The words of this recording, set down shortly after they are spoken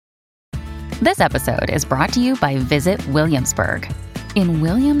This episode is brought to you by Visit Williamsburg. In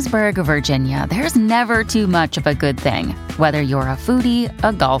Williamsburg, Virginia, there's never too much of a good thing. Whether you're a foodie,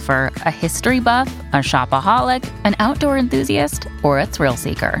 a golfer, a history buff, a shopaholic, an outdoor enthusiast, or a thrill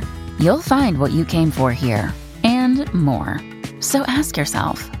seeker, you'll find what you came for here and more. So ask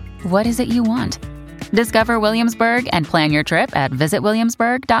yourself, what is it you want? Discover Williamsburg and plan your trip at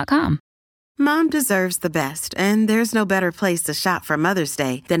visitwilliamsburg.com. Mom deserves the best, and there's no better place to shop for Mother's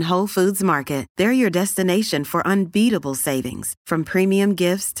Day than Whole Foods Market. They're your destination for unbeatable savings, from premium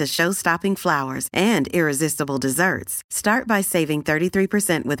gifts to show-stopping flowers and irresistible desserts. Start by saving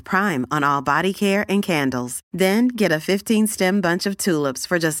 33% with Prime on all body care and candles. Then get a 15-stem bunch of tulips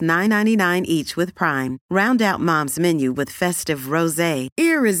for just $9.99 each with Prime. Round out Mom's menu with festive rosé,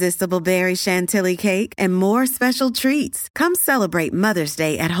 irresistible berry chantilly cake, and more special treats. Come celebrate Mother's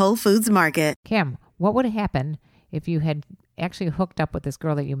Day at Whole Foods Market. Cam, what would have happened if you had actually hooked up with this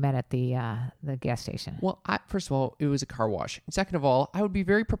girl that you met at the gas station? Well, first of all, it was a car wash. And second of all, I would be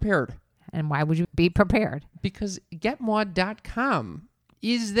very prepared. And why would you be prepared? Because GetMod.com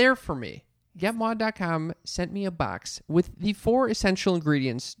is there for me. GetMod.com sent me a box with the 4 essential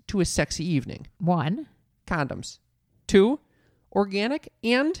ingredients to a sexy evening. 1, condoms. 2, organic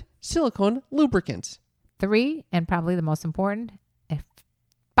and silicone lubricants. 3, and probably the most important, a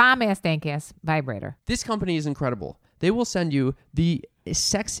bomb-ass, dank-ass vibrator. This company is incredible. They will send you the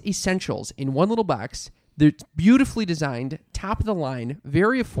sex essentials in one little box. They're beautifully designed, top of the line,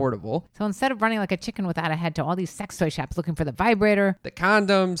 very affordable. So instead of running like a chicken without a head to all these sex toy shops looking for the vibrator, the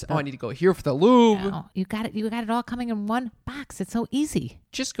condoms, I need to go here for the lube. No, you got it all coming in one box. It's so easy.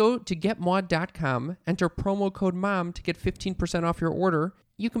 Just go to getmod.com, enter promo code MOM to get 15% off your order.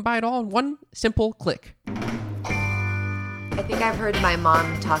 You can buy it all in one simple click. I think I've heard my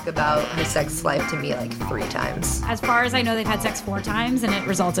mom talk about her sex life to me like 3 times. As far as I know, they've had sex 4 times and it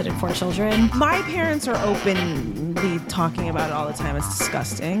resulted in 4 children. My parents are openly talking about it all the time. It's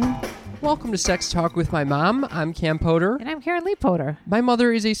disgusting. Welcome to Sex Talk with my mom. I'm Cam Potter. And I'm Karen Lee Potter. My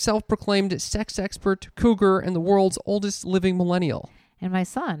mother is a self-proclaimed sex expert, cougar, and the world's oldest living millennial. And my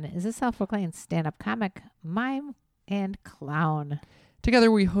son is a self-proclaimed stand-up comic, mime, and clown.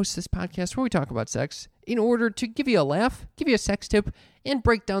 Together, we host this podcast where we talk about sex in order to give you a laugh, give you a sex tip, and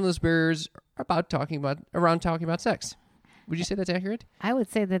break down those barriers around talking about sex. Would you say that's accurate? I would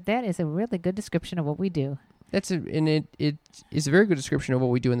say that is a really good description of what we do. It is a very good description of what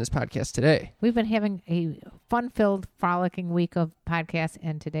we do in this podcast today. We've been having a fun-filled, frolicking week of podcasts,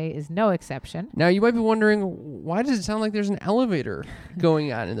 and today is no exception. Now, you might be wondering, why does it sound like there's an elevator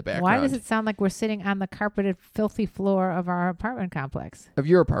going on in the background? Why does it sound like we're sitting on the carpeted, filthy floor of our apartment complex? Of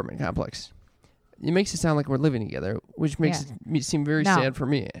your apartment complex. It makes it sound like we're living together, which makes it seem very sad for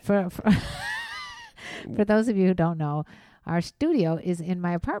me. For those of you who don't know, our studio is in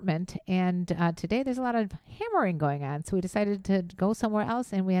my apartment, and today there's a lot of hammering going on, so we decided to go somewhere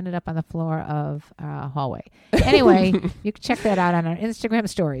else, and we ended up on the floor of our hallway. Anyway, you can check that out on our Instagram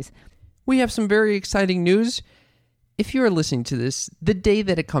stories. We have some very exciting news. If you are listening to this the day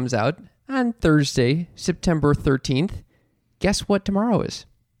that it comes out, on Thursday, September 13th, guess what tomorrow is?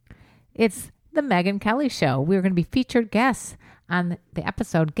 It's the Megyn Kelly Show. We're going to be featured guests on the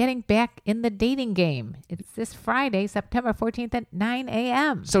episode Getting Back in the Dating Game. It's this Friday, September 14th at 9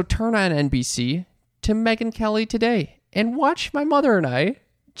 a.m. So turn on NBC to Megyn Kelly today and watch my mother and I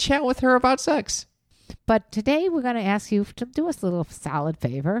chat with her about sex. But today we're going to ask you to do us a little solid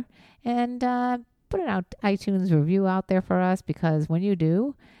favor and put an iTunes review out there for us, because when you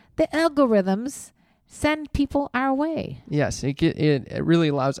do, the algorithms send people our way. Yes, it really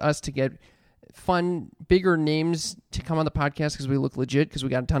allows us to get fun, bigger names to come on the podcast because we look legit, because we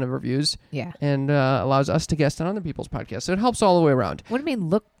got a ton of reviews. Yeah. And allows us to guest on other people's podcasts. So it helps all the way around. What do you mean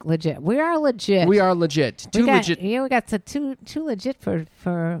look legit? We are legit. We are legit. Legit. Yeah, we got too legit for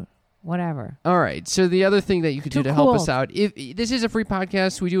whatever. All right. So the other thing that you could do to help us out, if this is a free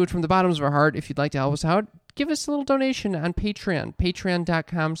podcast, we do it from the bottoms of our heart. If you'd like to help us out, give us a little donation on Patreon,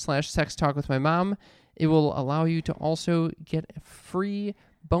 patreon.com/sextalkwithmymom. It will allow you to also get free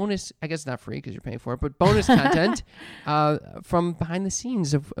bonus, I guess not free because you're paying for it, but bonus content from behind the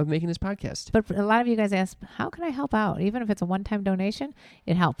scenes of making this podcast. But a lot of you guys ask, how can I help out? Even if it's a one-time donation,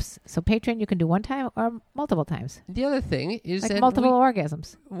 it helps. So Patreon, you can do one time or multiple times. The other thing is like that multiple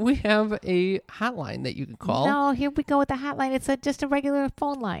orgasms. We have a hotline that you can call. No, here we go with the hotline. It's just a regular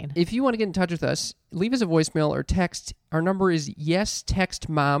phone line. If you want to get in touch with us, leave us a voicemail or text. Our number is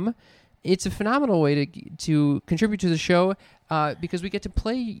YesTextMom. It's a phenomenal way to contribute to the show because we get to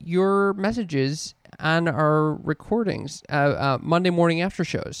play your messages on our recordings, Monday morning after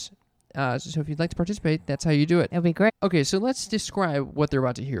shows. So if you'd like to participate, that's how you do it. It'll be great. Okay, so let's describe what they're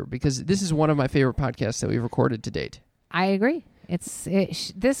about to hear, because this is one of my favorite podcasts that we've recorded to date. I agree.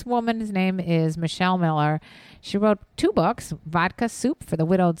 This woman's name is Michelle Miller. She wrote 2 books, Vodka Soup for the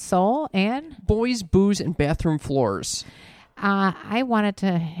Widowed Soul and Boys, Booze, and Bathroom Floors. I wanted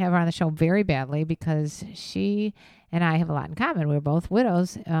to have her on the show very badly because she and I have a lot in common. We were both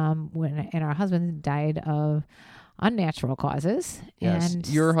widows and our husbands died of unnatural causes. Yes, And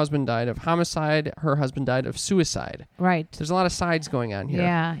your husband died of homicide. Her husband died of suicide. right. There's a lot of sides going on here.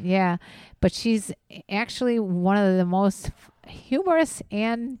 Yeah. But she's actually one of the most humorous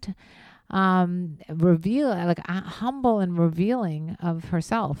and humble and revealing of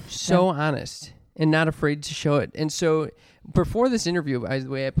herself. So honest and not afraid to show it. And so before this interview, by the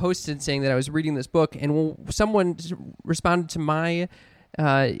way, I posted saying that I was reading this book, and someone responded to my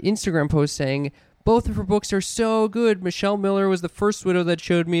Instagram post saying, both of her books are so good. Michelle Miller was the first widow that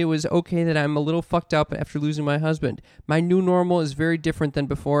showed me it was okay that I'm a little fucked up after losing my husband. My new normal is very different than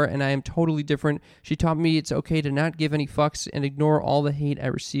before, and I am totally different. She taught me it's okay to not give any fucks and ignore all the hate I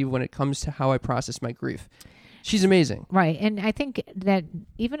receive when it comes to how I process my grief. She's amazing. Right. And I think that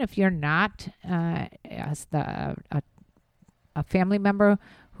even if you're not a family member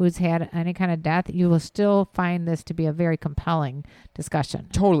who's had any kind of death, you will still find this to be a very compelling discussion.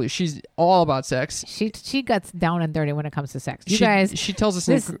 Totally. She's all about sex. She gets down and dirty when it comes to sex. She tells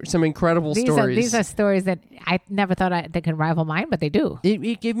us some incredible stories. These are stories that I never thought they could rival mine, but they do.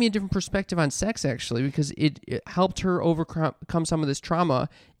 It gave me a different perspective on sex, actually, because it helped her overcome some of this trauma.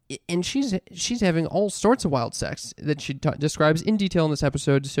 And she's having all sorts of wild sex that she describes in detail in this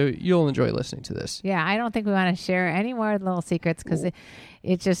episode, so you'll enjoy listening to this. Yeah, I don't think we want to share any more little secrets because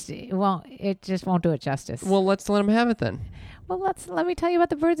it just won't do it justice. Well, let's let them have it then. Well, let me tell you about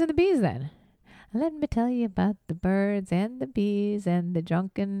the birds and the bees then. Let me tell you about the birds and the bees and the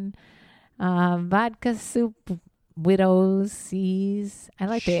drunken vodka soup widows seas. I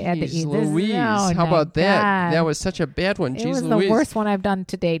like to add the E. Louise, how about that? That was such a bad one. It was the worst one I've done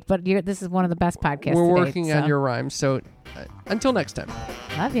to date, but this is one of the best podcasts. We're working on your rhymes. So until next time.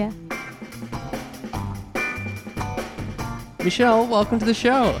 Love ya. Michelle, welcome to the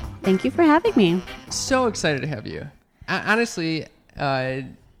show. Thank you for having me. So excited to have you. Honestly, I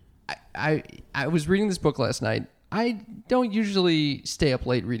was reading this book last night. I don't usually stay up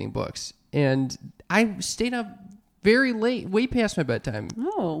late reading books, and I stayed up very late, way past my bedtime,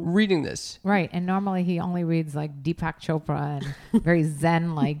 reading this. Right, and normally he only reads like Deepak Chopra and very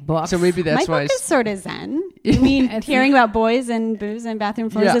Zen-like books. So maybe that's my why book is sort of Zen. You mean hearing about boys and booze and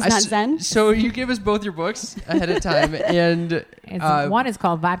bathroom floors is not Zen? So you give us both your books ahead of time, and one is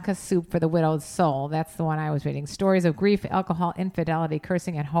called Vodka Soup for the Widowed Soul. That's the one I was reading. Stories of grief, alcohol, infidelity,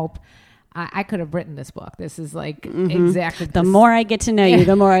 cursing, and hope. I could have written this book. This is like exactly the more I get to know you,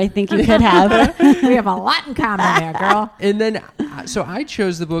 the more I think you could have. We have a lot in common there, girl. And then, so I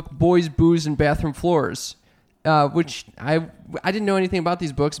chose the book Boys, Booze, and Bathroom Floors, which I didn't know anything about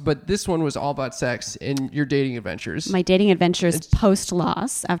these books, but this one was all about sex and your dating adventures. My dating adventures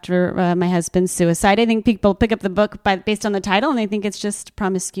post-loss after my husband's suicide. I think people pick up the book based on the title, and they think it's just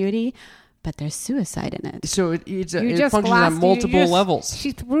promiscuity. But there's suicide in it. So it functions on multiple levels.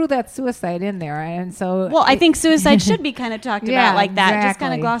 She threw that suicide in there. And so... Well, I think suicide should be kind of talked about like that. Exactly. Just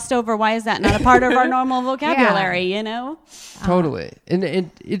kind of glossed over. Why is that not a part of our normal vocabulary, you know? Totally. And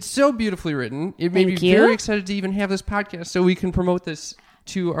it's so beautifully written. It made me very excited to even have this podcast so we can promote this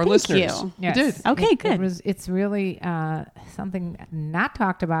to our listeners. Thank you. Yes. You did. Okay, good. It's really something not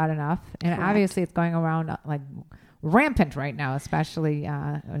talked about enough. And obviously it's going around like rampant right now, especially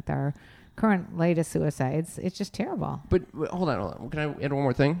with our... current latest suicides. It's just terrible. But hold on. Can I add one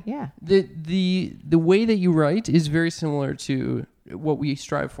more thing? Yeah. The way that you write is very similar to what we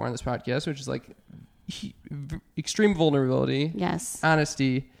strive for on this podcast, which is like extreme vulnerability, yes,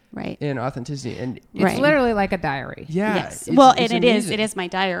 honesty, right, and authenticity. And it's literally like a diary. Yeah. Yes. It is my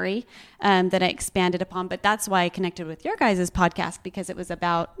diary that I expanded upon. But that's why I connected with your guys' podcast, because it was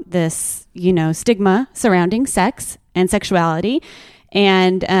about this, stigma surrounding sex and sexuality.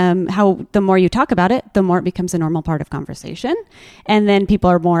 And how the more you talk about it, the more it becomes a normal part of conversation. And then people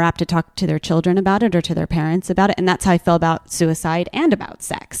are more apt to talk to their children about it or to their parents about it. And that's how I feel about suicide and about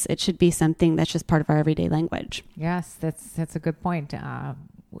sex. It should be something that's just part of our everyday language. Yes, that's a good point.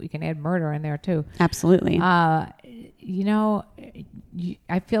 We can add murder in there too. Absolutely. I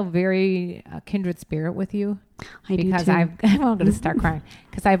feel very kindred spirit with you. I do because too. I'm going to start crying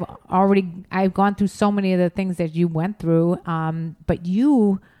because I've gone through so many of the things that you went through. But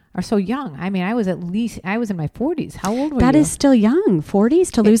you are so young. I mean, I was in my 40s. How old were you? That is still young. 40s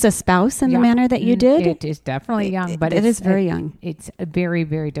to lose a spouse in the manner that you did? It is definitely young, but it is very young. It's very,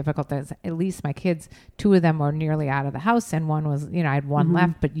 very difficult. At least my kids, 2 of them were nearly out of the house, and one was, I had one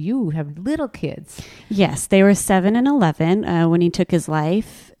left, but you have little kids. Yes, they were 7 and 11 when he took his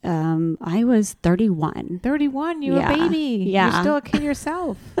life. I was 31. 31, you're a baby. Yeah. You're still a kid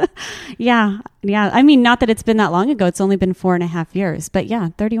yourself. Yeah. I mean, not that it's been that long ago. It's only been 4.5 years. But yeah,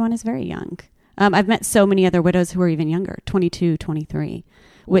 31 is very young. I've met so many other widows who are even younger, 22, 23.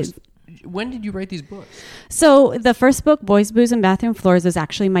 When did you write these books? So the first book, Boys, Booze, and Bathroom Floors, is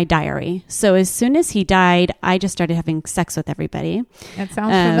actually my diary. So as soon as he died, I just started having sex with everybody. That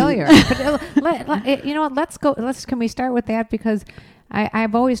sounds familiar. But you know what? Can we start with that? Because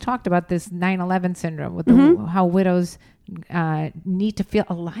I've always talked about this 9/11 syndrome with how widows need to feel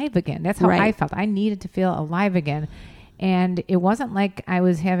alive again. That's how I felt. I needed to feel alive again. And it wasn't like I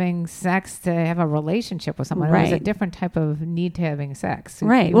was having sex to have a relationship with someone. It was a different type of need to having sex.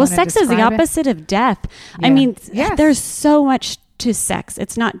 Right. Well, sex is the opposite of death. Yeah. I mean, there's so much to sex.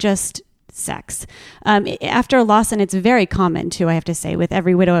 It's not just sex. After a loss, and it's very common too, I have to say, with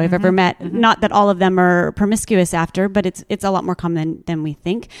every widow I've ever met, not that all of them are promiscuous after, but it's a lot more common than we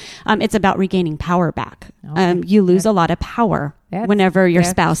think. It's about regaining power back. Okay. You lose a lot of power whenever your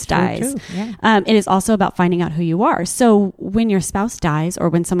spouse dies. Yeah. It is also about finding out who you are. So when your spouse dies, or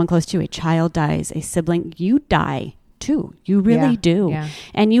when someone close to you, a child dies, a sibling, you die too. You really do. Yeah.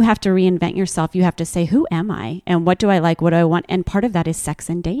 And you have to reinvent yourself. You have to say, who am I? And what do I like? What do I want? And part of that is sex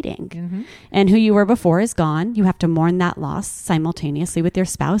and dating. And who you were before is gone. You have to mourn that loss simultaneously with your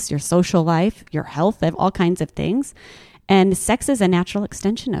spouse, your social life, your health, all kinds of things. And sex is a natural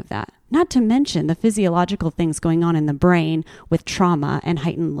extension of that. Not to mention the physiological things going on in the brain with trauma and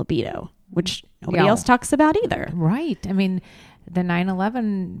heightened libido, which nobody else talks about either. Right. I mean, the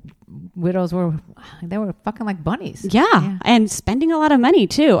 9/11 widows were fucking like bunnies. Yeah. And spending a lot of money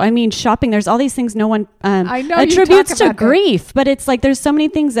too. I mean, shopping, there's all these things no one I know attributes to grief, but it's like there's so many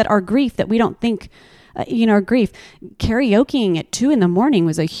things that are grief that we don't think are grief. Karaokeing at 2 a.m.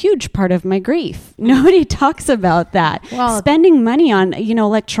 was a huge part of my grief. Nobody talks about that. Well, spending money on,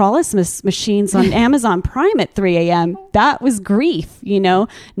 electrolysis machines on Amazon Prime at 3 a.m. That was grief.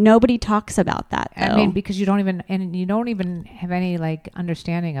 Nobody talks about that, though. I mean, because you don't even have any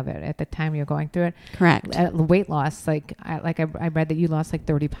understanding of it at the time you're going through it. Correct. Weight loss, I read that you lost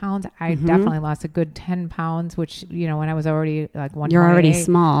 30 pounds. I definitely lost a good 10 pounds, which, when I was already 128. You're already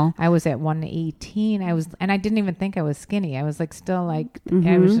small. I was at 118. I didn't even think I was skinny. I was still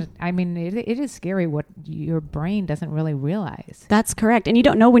it is scary what your brain doesn't really realize. That's correct. And you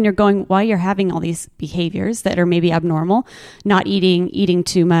don't know while you're having all these behaviors that are maybe abnormal, not eating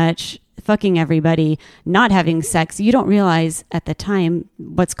too much, fucking everybody, not having sex. You don't realize at the time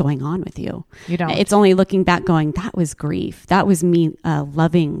what's going on with you. You don't. It's only looking back going, that was grief. That was me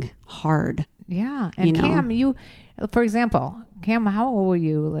loving hard. Yeah. And Cam, for example, how old were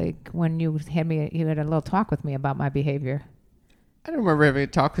you when you had a little talk with me about my behavior? I don't remember having a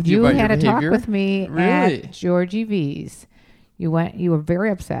talk with you about your behavior. You had a talk with me really? At Georgie V's. You were very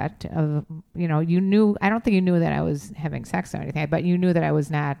upset you knew, I don't think you knew that I was having sex or anything, but you knew that I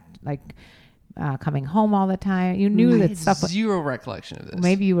was not coming home all the time. You knew that stuff. Zero recollection of this.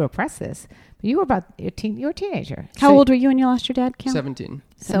 Maybe you repressed this, but you were you were a teenager. How old were you when you lost your dad, Kim? 17.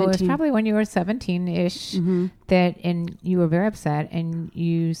 So it was probably when you were 17-ish and you were very upset, and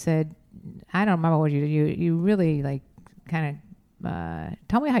you said, I don't remember what you really kind of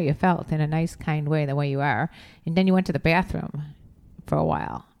tell me how you felt in a nice, kind way, the way you are. And then you went to the bathroom for a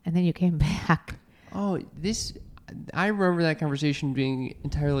while, and then you came back. Oh, I remember that conversation being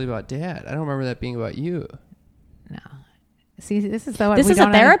entirely about Dad. I don't remember that being about you. No. See, this is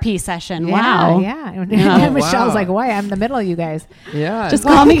a therapy session. Yeah, wow. Yeah. And Michelle's like, why? I'm in the middle of you guys. Yeah. Just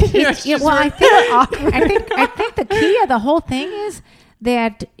call me. I think the key of the whole thing is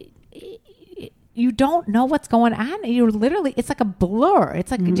that you don't know what's going on. It's like a blur. It's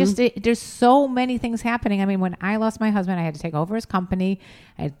like there's so many things happening. I mean, when I lost my husband, I had to take over his company.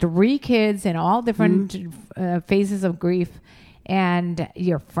 I had 3 kids in all different phases of grief. And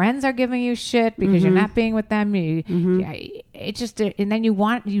your friends are giving you shit because you're not being with them. It's just, and then you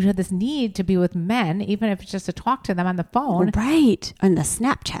have this need to be with men, even if it's just to talk to them on the phone. Right. And the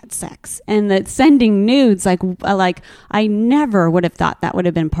Snapchat sex and the sending nudes. I never would have thought that would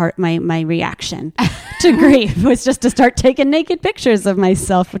have been my reaction to grief, was just to start taking naked pictures of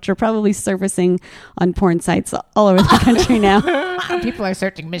myself, which are probably surfacing on porn sites all over the country now. People are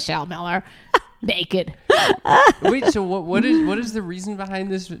searching Michelle Miller. Naked. Wait, so what is the reason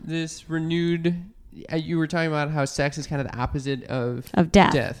behind this renewed you were talking about how sex is kind of the opposite of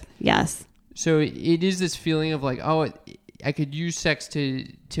death. Yes. So it is this feeling of like, oh, I could use sex to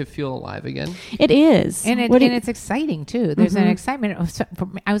feel alive again. It is. And it's exciting too. There's an excitement.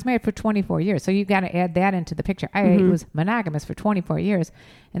 I was married for 24 years. So you've got to add that into the picture. I was monogamous for 24 years.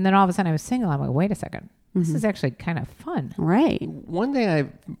 And then all of a sudden I was single. I'm like, wait a second. This is actually kind of fun. Right. One thing I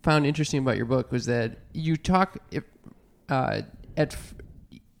found interesting about your book was that you talk at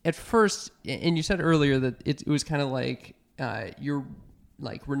first, and you said earlier that it was kind of like you're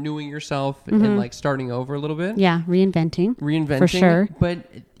like renewing yourself and like starting over a little bit. Yeah, reinventing. For sure. But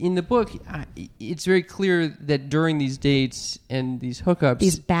in the book, it's very clear that during these dates and these hookups,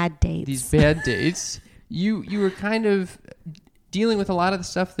 these bad dates, you were kind of dealing with a lot of the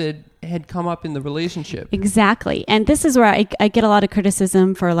stuff that had come up in the relationship. Exactly. And this is where I get a lot of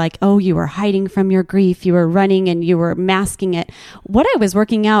criticism for like, oh, you were hiding from your grief, you were running and you were masking it. What I was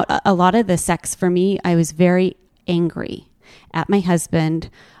working out, a lot of the sex for me, I was very angry at my husband,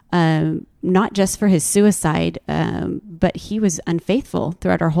 not just for his suicide, but he was unfaithful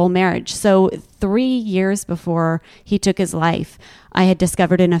throughout our whole marriage. So 3 years before he took his life, I had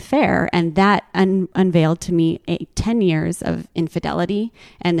discovered an affair, and that unveiled to me 10 years of infidelity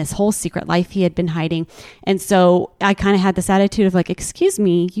and this whole secret life he had been hiding. And so I kind of had this attitude of like, excuse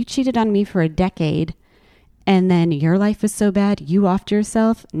me, you cheated on me for a decade, and then your life was so bad, you offed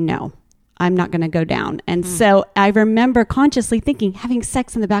yourself? No. I'm not going to go down. And so I remember consciously thinking, having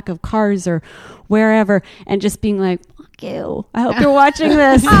sex in the back of cars or wherever, and just being like, fuck you. I hope you're watching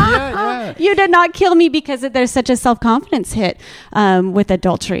this. Yeah. You did not kill me, because there's such a self-confidence hit with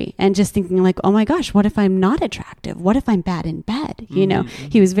adultery, and just thinking like, oh my gosh, what if I'm not attractive? What if I'm bad in bed? You know,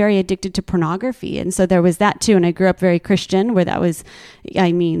 he was very addicted to pornography. And so there was that too. And I grew up very Christian, where that was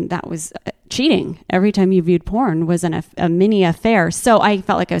cheating. Every time you viewed porn was a mini affair. So I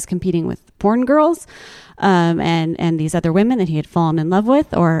felt like I was competing with porn girls and these other women that he had fallen in love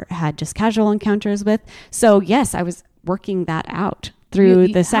with or had just casual encounters with. So yes, I was working that out through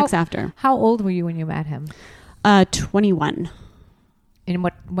the sex after. How old were you when you met him? 21.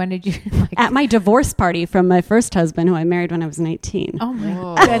 And when did you... At my divorce party from my first husband, who I married when I was 19. Oh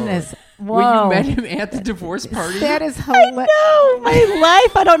my goodness. Whoa. When you met him at the divorce party? That is hilarious. I know, my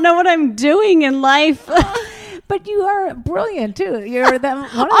life. I don't know what I'm doing in life. But you are brilliant too. You're one of the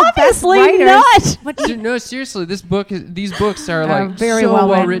Obviously best writers. not. No, seriously, these books are like very so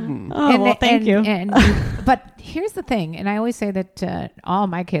well written. Oh, well, thank you. But here's the thing, and I always say that all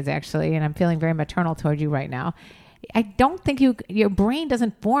my kids actually, and I'm feeling very maternal toward you right now, I don't think your brain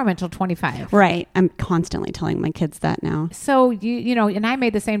doesn't form until 25. Right. I'm constantly telling my kids that now. So you know, and I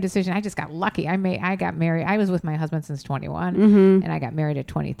made the same decision. I just got lucky. I got married. I was with my husband since 21, and I got married at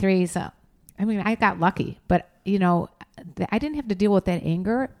 23. So, I mean, I got lucky, but you know, I didn't have to deal with that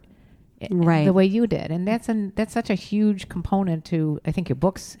anger right the way you did, and that's such a huge component to, I think, your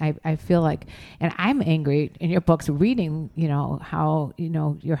books. I feel like, and I'm angry in your books reading, you know, how, you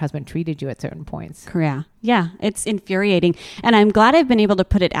know, your husband treated you at certain points. Yeah, it's infuriating, and I'm glad I've been able to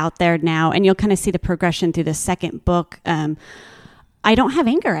put it out there now, and you'll kind of see the progression through the second book. I don't have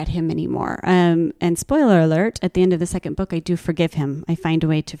anger at him anymore. And spoiler alert, at the end of the second book, I do forgive him. I find a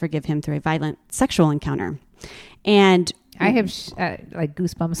way to forgive him through a violent sexual encounter. And I have like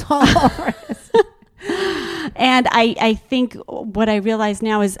goosebumps all over this. And I think what I realize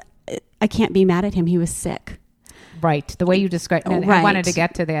now is I can't be mad at him. He was sick. Right. The way you described it. Right. I wanted to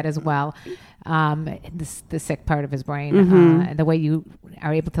get to that as well. The sick part of his brain, and the way you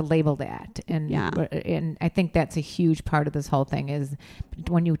are able to label that. And I think that's a huge part of this whole thing is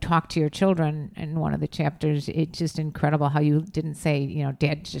when you talk to your children in one of the chapters, it's just incredible how you didn't say, you know,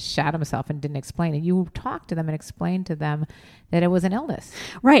 Dad just shot himself and didn't explain it. You talked to them and explained to them that it was an illness.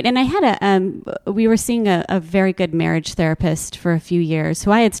 Right. And I had we were seeing a very good marriage therapist for a few years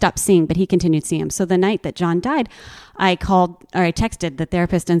who I had stopped seeing, but he continued seeing him. So the night that John died, I texted the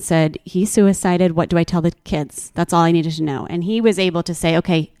therapist and said, he suicided. What do I tell the kids? That's all I needed to know. And he was able to say,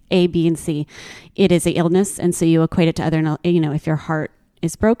 okay, A, B, and C. It is an illness. And so you equate it to other, you know, if your heart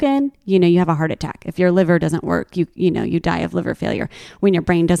is broken, you know, you have a heart attack. If your liver doesn't work, you die of liver failure. When your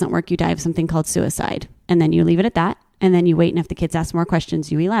brain doesn't work, you die of something called suicide. And then you leave it at that. And then you wait. And if the kids ask more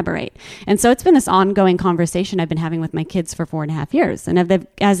questions, you elaborate. And so it's been this ongoing conversation I've been having with my kids for 4.5 years. And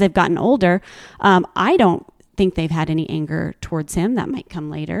as they've gotten older, I don't think they've had any anger towards him. That might come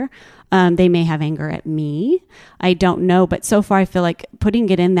later. They may have anger at me. I don't know. But so far, I feel like putting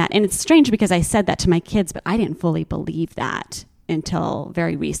it in that, and it's strange because I said that to my kids, but I didn't fully believe that until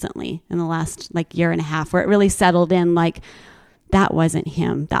very recently in the last year and a half, where it really settled in, like, that wasn't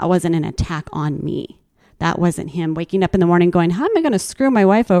him. That wasn't an attack on me. That wasn't him waking up in the morning going, how am I going to screw my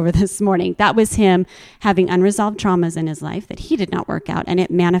wife over this morning? That was him having unresolved traumas in his life that he did not work out, and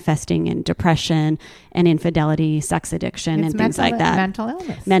it manifesting in depression and infidelity, sex addiction, and things like that.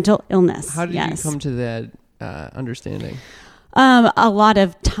 Mental illness. How did you come to that understanding? A lot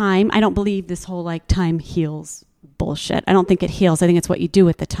of time. I don't believe this whole like time heals bullshit. I don't think it heals. I think it's what you do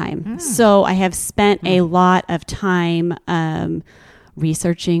with the time. So I have spent a lot of time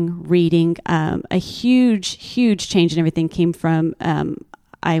researching, reading. A huge change in everything came from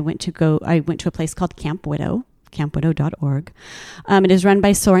I went to a place called Camp Widow. campwidow.org. It is run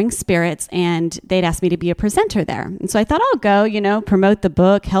by Soaring Spirits, and they'd asked me to be a presenter there. And so I thought I'll go, promote the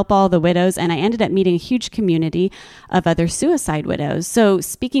book, help all the widows. And I ended up meeting a huge community of other suicide widows. So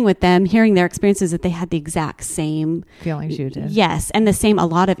speaking with them, hearing their experiences, that they had the exact same feelings you did. Yes. And a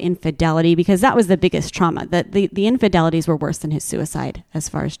lot of infidelity, because that was the biggest trauma. The infidelities were worse than his suicide as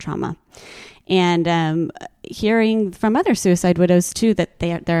far as trauma. And hearing from other suicide widows too that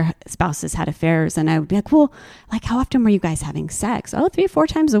their spouses had affairs, and I would be like, well, like, how often were you guys having sex? 3-4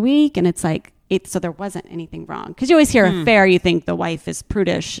 times a week. And it's like, so there wasn't anything wrong, because you always hear affair, you think the wife is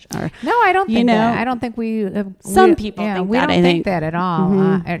prudish, or no, I don't think that. I don't think some people think we that. Don't think that at all.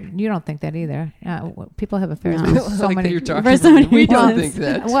 Mm-hmm. You don't think that either. People have affairs with so many. We don't think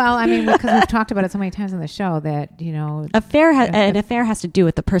that. Well, I mean, because we've talked about it so many times on the show that an affair has to do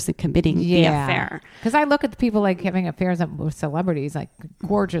with the person committing the affair. Because I look at the people like having affairs with celebrities, like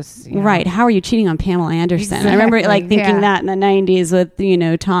gorgeous. Right? How are you cheating on Pamela Anderson? Exactly. I remember thinking that in the 90s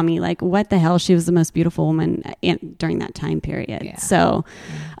with Tommy. Like, what the hell? She was the most beautiful woman during that time period. Yeah. So,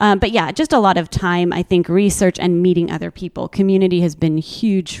 but yeah, just a lot of time, I think, research and meeting other people. Community has been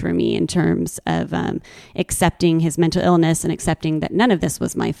huge for me in terms of accepting his mental illness and accepting that none of this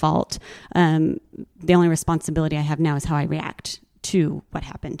was my fault. The only responsibility I have now is how I react to what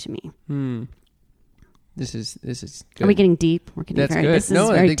happened to me. This is good. Are we getting deep? We're getting that's very, good. This is no,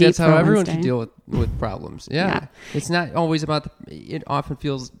 very I think deep that's how everyone Wednesday. should deal with problems. Yeah. It's not always about it often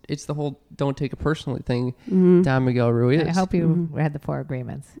feels it's the whole don't take it personally thing. Don Miguel Ruiz. I hope you read the 4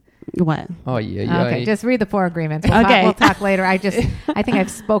 agreements. What? Oh yeah. Okay, just read the 4 agreements. We'll talk later. I think I've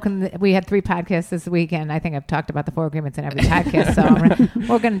spoken. We had 3 podcasts this week, and I think I've talked about the 4 agreements in every podcast. So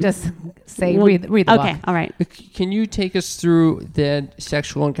we're going to just say read the book. Okay, all right. Can you take us through that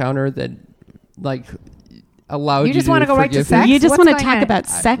sexual encounter that allowed you just want to go right to sex? You just want to talk about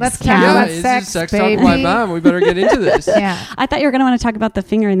sex? Let's talk about sex, sex baby. talk by mom. We better get into this. Yeah. I thought you were going to want to talk about the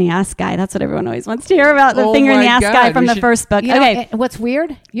finger in the ass guy. That's what everyone always wants to hear about, the finger in the ass guy from the first book. Okay. What's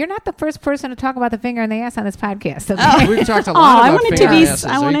weird? You're not the first person to talk about the finger in the ass on this podcast. Okay? We've talked a lot about finger in the asses.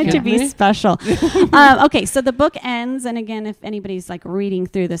 I wanted to be special. Okay, so the book ends, and again, if anybody's like reading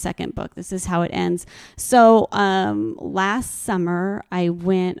through the second book, this is how it ends. So last summer, I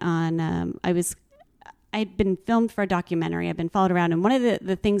went on, I'd been filmed for a documentary. I've been followed around. And one of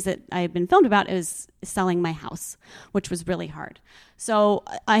the things that I had been filmed about is selling my house, which was really hard. So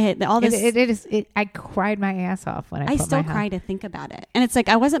I had all this. I cried my ass off when I still cry to think about it. And it's like,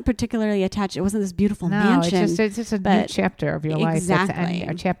 I wasn't particularly attached. It wasn't this beautiful mansion. It's just a new chapter of your life. Exactly.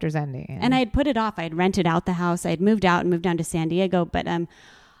 A chapter's ending. And I had put it off. I had rented out the house. I had moved out and moved down to San Diego. But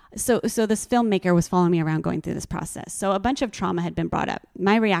So this filmmaker was following me around going through this process. So a bunch of trauma had been brought up.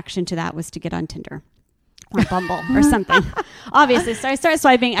 My reaction to that was to get on Tinder or Bumble or something. Obviously, so I start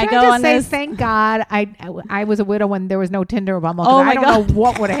swiping. I go on this. Thank God I was a widow when there was no Tinder or Bumble. I don't know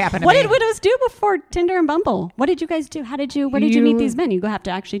what would have happened to What me. did widows do before Tinder and Bumble? What did you guys do? Where did you meet these men? You have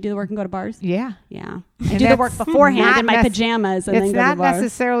to actually do the work and go to bars? Yeah. Yeah. Do the work beforehand in my pajamas and then go to It's the bar. not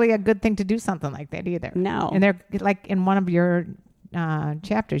necessarily a good thing to do something like that either. No. And they're like in one of your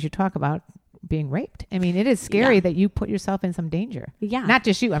chapters, you talk about being raped. I mean, it is scary that you put yourself in some danger. Yeah. Not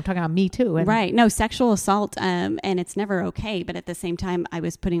just you. I'm talking about me too. Right. No, sexual assault, and it's never okay. But at the same time, I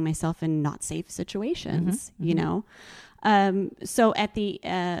was putting myself in not safe situations, So at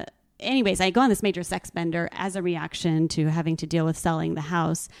the, anyways, I go on this major sex bender as a reaction to having to deal with selling the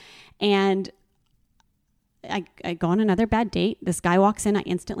house. And I go on another bad date. This guy walks in. I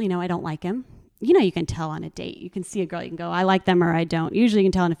instantly know I don't like him. You can tell on a date. You can see a girl, you can go, I like them or I don't. Usually you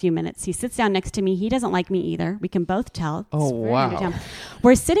can tell in a few minutes. He sits down next to me. He doesn't like me either. We can both tell. Oh, wow.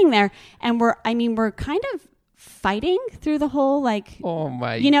 We're sitting there and we're kind of fighting through the whole, like, oh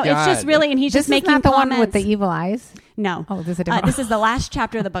my God. It's just really, and he's just making not the comments. one with the evil eyes? No. Oh, this is a different this is the last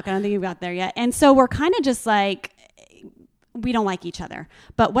chapter of the book. I don't think you've got there yet. And so we're kind of just like, we don't like each other,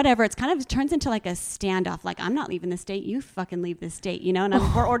 but whatever. It's kind of turns into like a standoff. Like, I'm not leaving this date. You fucking leave this date, and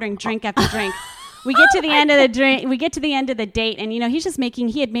we're ordering drink after drink. We get to the end of the drink. We get to the end of the date, and he's just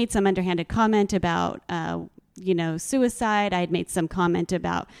he had made some underhanded comment about suicide. I had made some comment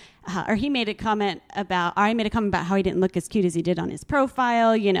about or he made a comment about, or I made a comment about how he didn't look as cute as he did on his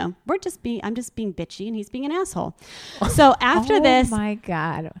profile. You know, I'm just being bitchy and he's being an asshole. So after this, oh my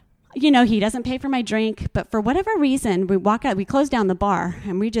God. You know, he doesn't pay for my drink, but for whatever reason, we walk out, we close down the bar,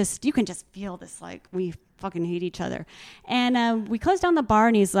 and you can just feel this, like, we fucking hate each other. And we close down the bar,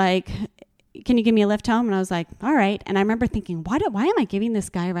 and he's like, can you give me a lift home? And I was like, all right. And I remember thinking, why am I giving this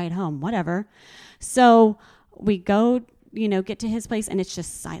guy a ride home? Whatever. So we go, you know, get to his place, and it's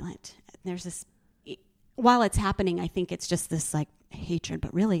just silent. There's this, while it's happening, I think it's just this, like, hatred,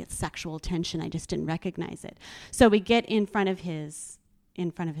 but really it's sexual tension. I just didn't recognize it. So we get in front of his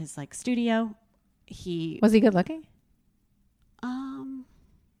like studio. Was he good looking?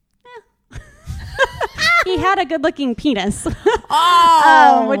 He had a good looking penis,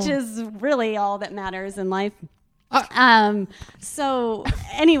 which is really all that matters in life. So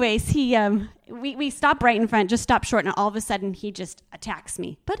anyways, we stop right in front, just stop short, and all of a sudden he just attacks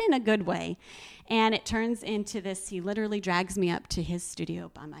me, but in a good way. And it turns into this, he literally drags me up to his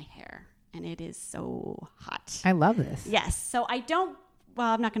studio by my hair, and it is so hot. I love this. Yes. So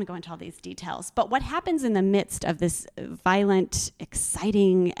I'm not going to go into all these details, but what happens in the midst of this violent,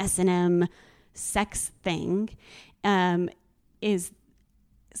 exciting S&M sex thing is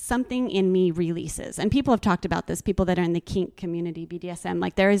something in me releases. And people have talked about this, people that are in the kink community, BDSM,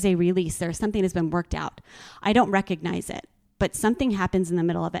 like there is a release, there's something that's been worked out. I don't recognize it, but something happens in the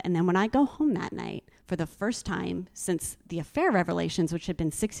middle of it. And then when I go home that night, for the first time since the affair revelations, which had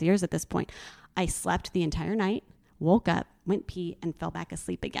been 6 years at this point, I slept the entire night, woke up, went pee, and fell back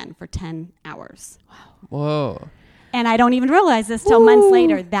asleep again for 10 hours. Wow. Whoa. And I don't even realize this till months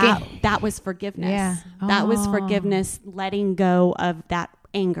later. That was forgiveness. Yeah. That was forgiveness, letting go of that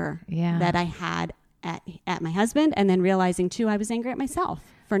anger that I had at my husband, and then realizing too I was angry at myself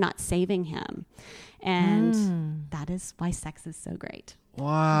for not saving him. And that is why sex is so great.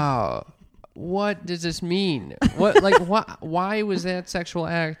 Wow. What does this mean? Why was that sexual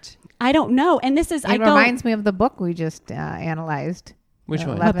act? I don't know. And this is, it reminds me of the book we just analyzed. Which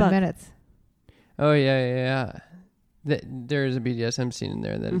one? 11 Minutes. Oh, yeah. There is a BDSM scene in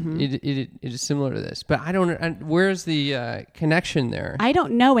there that it is similar to this, but I don't. Where's the connection there? I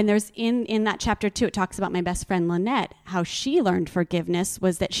don't know. And there's in that chapter 2, it talks about my best friend Lynette. How she learned forgiveness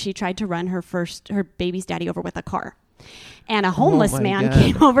was that she tried to run her baby's daddy over with a car. And a homeless man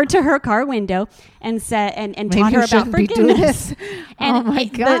came over to her car window and said, and taught her about forgiveness. And oh my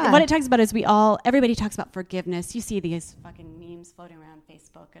God. What it talks about is everybody talks about forgiveness. You see these fucking memes floating around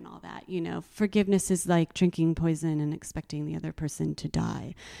Facebook and all that. You know, forgiveness is like drinking poison and expecting the other person to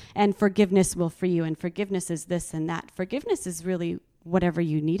die. And forgiveness will free you. And forgiveness is this and that. Forgiveness is really whatever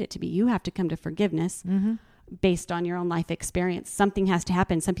you need it to be. You have to come to forgiveness. Based on your own life experience. Something has to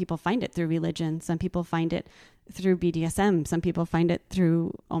happen. Some people find it through religion. Some people find it through BDSM. Some people find it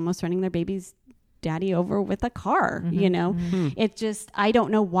through almost running their baby's daddy over with a car, you know? It just, I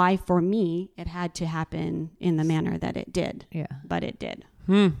don't know why for me it had to happen in the manner that it did. Yeah. But it did.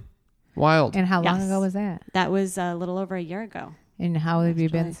 Wild. And how long ago was that? That was a little over a year ago. And how have you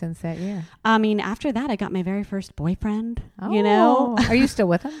been since that year? I mean, after that, I got my very first boyfriend, you know? Are you still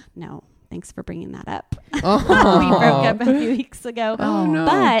with him? No. Thanks for bringing that up. We broke up a few weeks ago. Oh, no.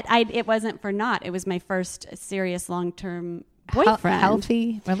 But it wasn't for naught. It was my first serious long-term boyfriend.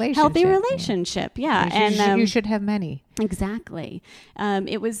 Healthy relationship. Healthy relationship, yeah. You should have many. Exactly.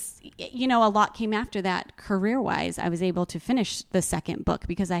 It was, a lot came after that career-wise. I was able to finish the second book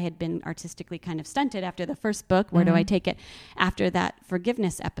because I had been artistically kind of stunted after the first book. Where do I take it? After that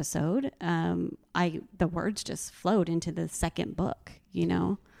forgiveness episode, the words just flowed into the second book, you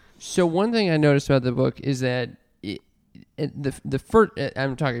know? So one thing I noticed about the book is that the first,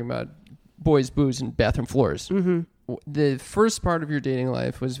 I'm talking about boys, booze, and bathroom floors. The first part of your dating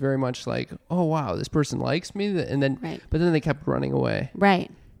life was very much like, oh wow, this person likes me, and then, but then they kept running away. Right.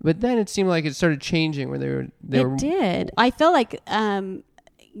 But then it seemed like it started changing where they were. It did. I feel like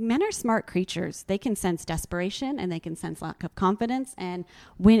men are smart creatures. They can sense desperation and they can sense lack of confidence. And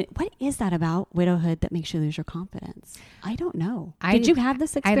what is that about widowhood that makes you lose your confidence? I don't know. Did you have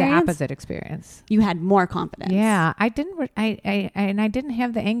this experience? I had the opposite experience. You had more confidence. Yeah, I didn't. I didn't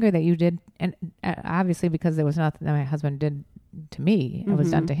have the anger that you did, and obviously because there was nothing that my husband did to me, it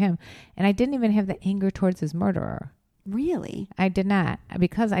was done to him, and I didn't even have the anger towards his murderer. Really? I did not,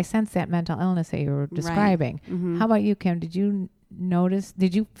 because I sensed that mental illness that you were describing. Right. How about you, Kim? Did you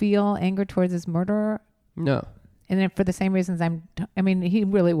feel anger towards his murderer? No. And then for the same reasons he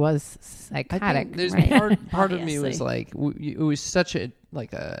really was psychotic. There's part of me was like, it was such a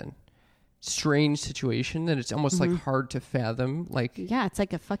strange situation that it's almost like hard to fathom. Like, Yeah, it's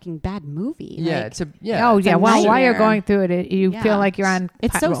like a fucking bad movie. yeah, Like, Oh, It's yeah. a Well, while you're nightmare. going through it, you Yeah. feel like you're on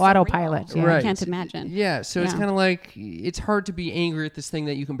It's so autopilot. surreal. Yeah. Right. I can't imagine. yeah. So it's Yeah. kind of like it's hard to be angry at this thing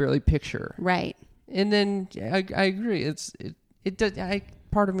that you can barely picture. Right. And then I agree. It does.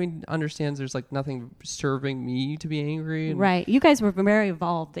 Part of me understands there's like nothing serving me to be angry. And Right. You guys were very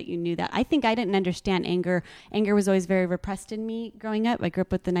evolved that you knew that. I think I didn't understand anger. Anger was always very repressed in me growing up. I grew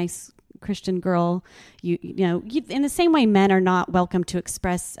up with a nice Christian girl. You know, in the same way men are not welcome to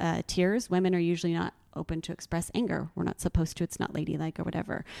express tears, women are usually not open to express anger. We're not supposed to. It's not ladylike or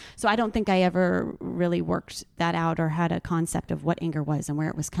whatever. So I don't think I ever really worked that out or had a concept of what anger was and where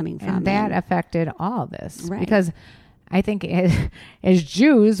it was coming from. And that affected all this. Right. Because I think as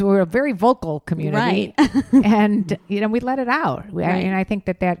Jews, we're a very vocal community. Right. And, we let it out. Right. And I think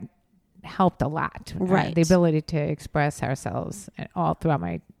that helped a lot. Right. The ability to express ourselves all throughout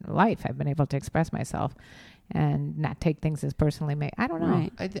my life. I've been able to express myself and not take things as personally made. I don't know.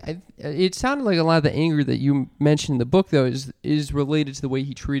 Right. It sounded like a lot of the anger that you mentioned in the book, though, is related to the way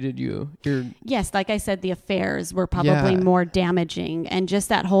he treated you. Yes, like I said, the affairs were probably more damaging, and just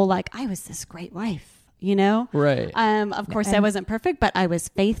that whole like, I was this great wife, Right. Of course, I wasn't perfect, but I was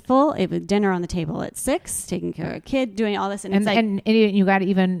faithful. It was dinner on the table at 6, taking care of a kid, doing all this, and it's like, and you got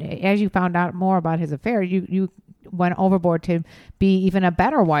even as you found out more about his affair, you went overboard to be even a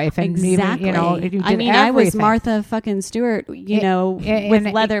better wife, and exactly. even, you did I mean, I was everything. Martha fucking Stewart, with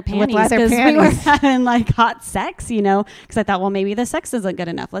leather panties, with leather 'cause panties. we were having like hot sex, because I thought, well, maybe the sex isn't good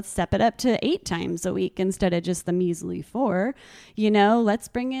enough. Let's step it up to 8 times a week instead of just the measly 4. Let's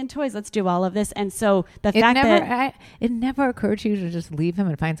bring in toys. Let's do all of this. And so the fact that it never occurred to you to just leave him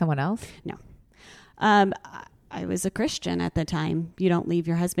and find someone else. No. I was a Christian at the time. You don't leave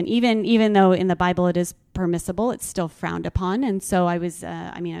your husband, even though in the Bible it is permissible. It's still frowned upon. And so I was,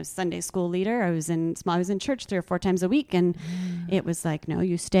 I was Sunday school leader. I was in church 3 or 4 times a week, and it was like, no,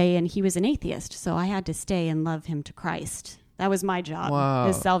 you stay. And he was an atheist, so I had to stay and love him to Christ. That was my job. Wow.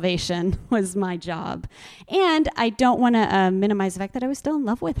 His salvation was my job, and I don't want to minimize the fact that I was still in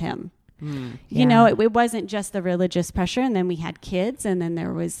love with him. It wasn't just the religious pressure, and then we had kids, and then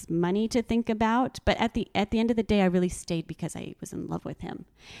there was money to think about. But at the end of the day, I really stayed because I was in love with him,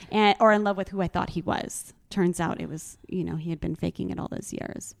 or in love with who I thought he was. Turns out it was, he had been faking it all those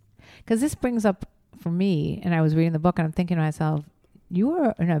years. Because this brings up for me, and I was reading the book, and I'm thinking to myself, you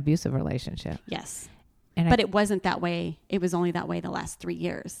were in an abusive relationship. Yes. But it wasn't that way. It was only that way the last 3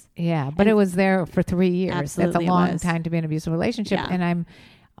 years. Yeah, but it was there for 3 years. Absolutely, That's a long time to be in an abusive relationship. Yeah. And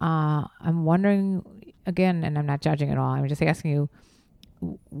I'm wondering again, and I'm not judging at all. I'm just asking you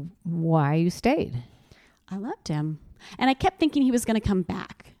why you stayed. I loved him. And I kept thinking he was going to come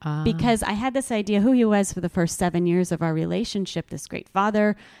back because I had this idea who he was for the first 7 years of our relationship, this great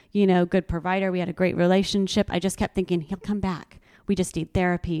father, good provider. We had a great relationship. I just kept thinking he'll come back. We just need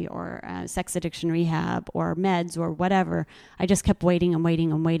therapy or sex addiction rehab or meds or whatever. I just kept waiting and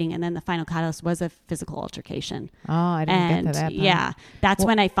waiting and waiting. And then the final catalyst was a physical altercation. Oh, I didn't get to that part. Yeah, that's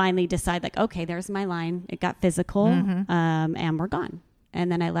when I finally decided, like, okay, there's my line. It got physical and we're gone.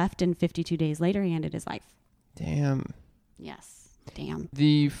 And then I left, and 52 days later, he ended his life. Damn. Yes. Damn.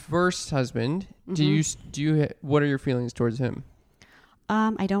 The first husband, what are your feelings towards him?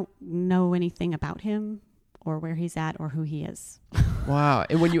 I don't know anything about him or where he's at or who he is. Wow.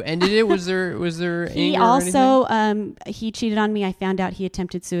 And when you ended it, was there He anger also, he cheated on me. I found out he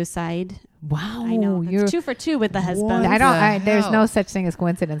attempted suicide. Wow. I know. That's 2 for 2 with the husband. There's no such thing as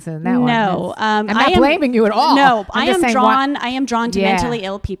coincidence in that one. No. I'm not blaming you at all. No, I am drawn to mentally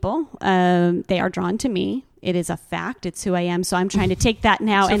ill people. They are drawn to me. It is a fact. It's who I am. So I'm trying to take that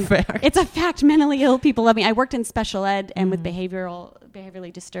now. It's a fact. Mentally ill people love me. I worked in special ed and with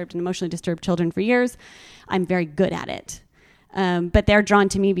behaviorally disturbed and emotionally disturbed children for years. I'm very good at it. But they're drawn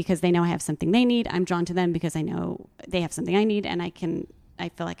to me because they know I have something they need. I'm drawn to them because I know they have something I need, and I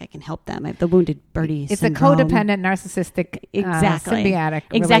feel like I can help them. I have the wounded birdie syndrome. It's a codependent, narcissistic, symbiotic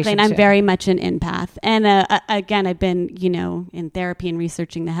Exactly, and I'm very much an empath. And again, I've been, in therapy and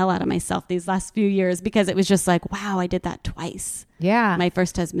researching the hell out of myself these last few years because it was just like, wow, I did that twice. Yeah. My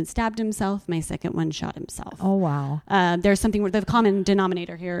first husband stabbed himself. My second one shot himself. Oh, wow. There's something where the common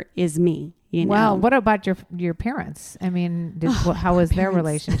denominator here is me. Well, what about your parents? I mean, how was their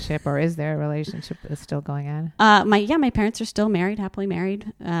relationship, or is their relationship still going on? My parents are still married, happily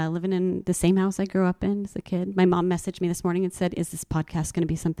married, living in the same house I grew up in as a kid. My mom messaged me this morning and said, "Is this podcast going to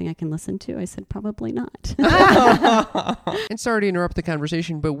be something I can listen to?" I said, "Probably not." And sorry to interrupt the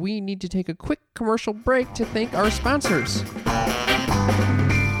conversation, but we need to take a quick commercial break to thank our sponsors.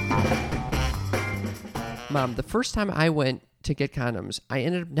 Mom, the first time I went to get condoms, I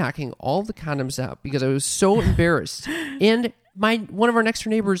ended up knocking all the condoms out because I was so embarrassed. And one of our next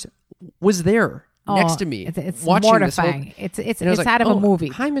door neighbors was there next to me. It's watching mortifying. This it's like, out of a movie.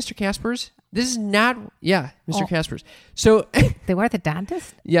 Hi, Mr. Caspers. This is not, Mr. Caspers. So They were at the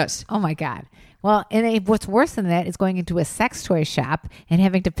dentist? yes. Oh my God. Well, and what's worse than that is going into a sex toy shop and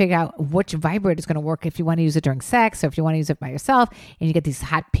having to figure out which vibrator is going to work if you want to use it during sex or if you want to use it by yourself. And you get these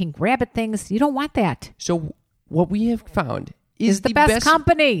hot pink rabbit things. You don't want that. So what we have found is the best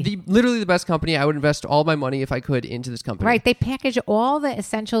company. Literally the best company. I would invest all my money if I could into this company. Right. They package all the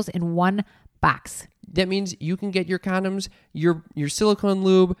essentials in one box. That means you can get your condoms, your silicone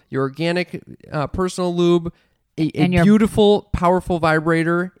lube, your organic personal lube, a beautiful, powerful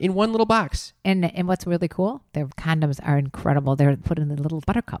vibrator in one little box. And what's really cool, their condoms are incredible. They're put in the little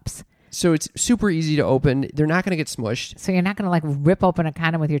buttercups. So it's super easy to open. They're not going to get smushed. So you're not going to like rip open a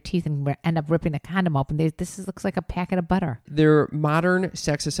condom with your teeth and end up ripping the condom open. Looks like a packet of butter. They're modern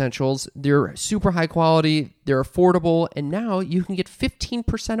sex essentials. They're super high quality. They're affordable. And now you can get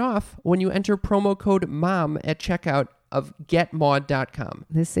 15% off when you enter promo code MOM at checkout of getmod.com.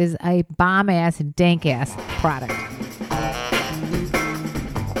 This is a bomb-ass, dank-ass product.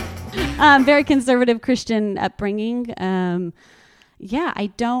 Very conservative Christian upbringing.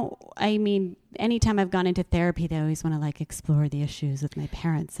 Anytime I've gone into therapy, they always want to like explore the issues with my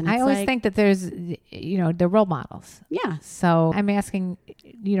parents. And I always think that there's, they're role models. Yeah. So I'm asking,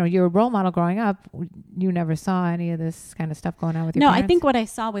 your role model growing up, you never saw any of this kind of stuff going on with your parents? No, I think what I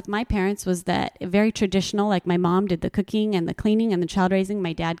saw with my parents was that very traditional, like my mom did the cooking and the cleaning and the child raising.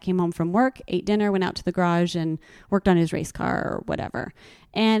 My dad came home from work, ate dinner, went out to the garage and worked on his race car or whatever.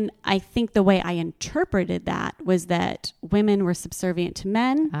 And I think the way I interpreted that was that women were subservient to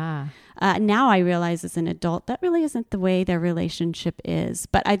men. Now I realize as an adult, that really isn't the way their relationship is.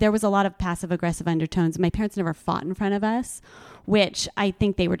 But there was a lot of passive aggressive undertones. My parents never fought in front of us, which I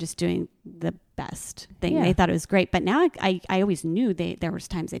think they were just doing the best thing. Yeah. They thought it was great. But now I always knew there was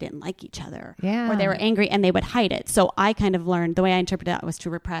times they didn't like each other. Yeah. Or they were angry and they would hide it. So I kind of learned, the way I interpreted that was to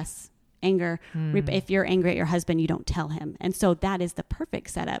repress anger. If you're angry at your husband, you don't tell him. And so that is the perfect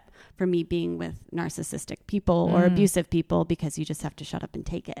setup for me being with narcissistic people or abusive people, because you just have to shut up and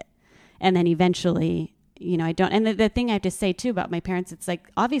take it. And then eventually, I don't. And the thing I have to say too about my parents, it's like,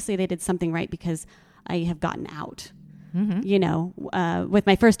 obviously they did something right because I have gotten out. Mm-hmm. With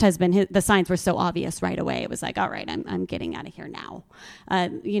my first husband, the signs were so obvious right away. It was like, all right, I'm getting out of here now.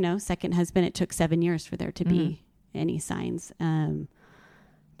 Second husband, it took 7 years for there to be any signs.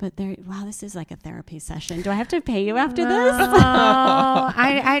 But this is like a therapy session. Do I have to pay you after this?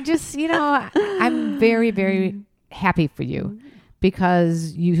 I just, I'm very, very happy for you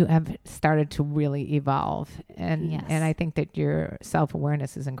because you have started to really evolve. And Yes. and I think that your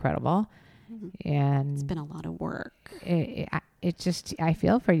self-awareness is incredible. And It's been a lot of work. I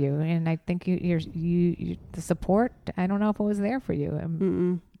feel for you. And I think you the support, I don't know if it was there for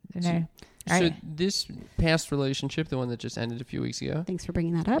you. So this past relationship, the one that just ended a few weeks ago. Thanks for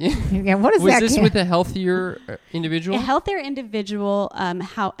bringing that up. Yeah, what is was that? this with a healthier individual? A healthier individual,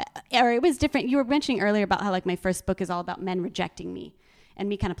 or it was different. You were mentioning earlier about how like my first book is all about men rejecting me and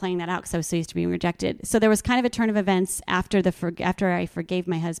me kind of playing that out because I was so used to being rejected. So there was kind of a turn of events after I forgave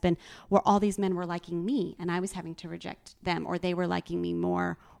my husband where all these men were liking me and I was having to reject them, or they were liking me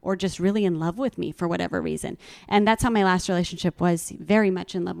more, or just really in love with me for whatever reason. And that's how my last relationship was, very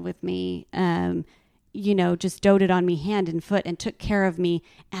much in love with me, just doted on me hand and foot and took care of me.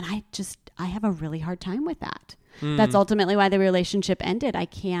 And I have a really hard time with that. That's ultimately why the relationship ended. I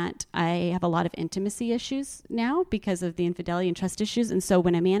have a lot of intimacy issues now because of the infidelity and trust issues. And so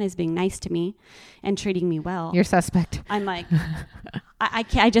when a man is being nice to me and treating me well, you're suspect. I'm like,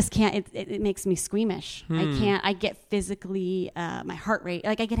 I just can't, it makes me squeamish. I get physically, my heart rate,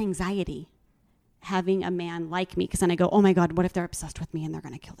 like I get anxiety having a man like me, because then I go, oh my God, what if they're obsessed with me and they're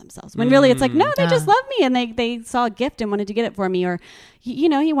going to kill themselves? When really it's like, no, they just love me and they saw a gift and wanted to get it for me. Or, he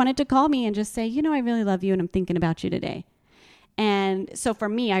wanted to call me and just say, I really love you and I'm thinking about you today. And so for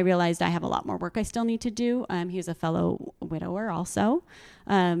me, I realized I have a lot more work I still need to do. He was a fellow widower also.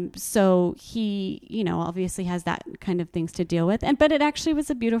 So he, obviously has that kind of things to deal with. But it actually was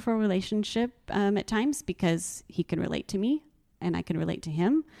a beautiful relationship at times because he could relate to me and I could relate to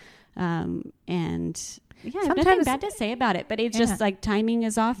him. Nothing bad to say about it, but it's just like timing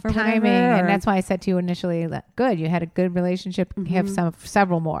is off or whatever. And that's why I said to you initially, good, you had a good relationship. You have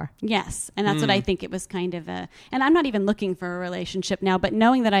several more. Yes, and that's what I think it was kind of and I'm not even looking for a relationship now, but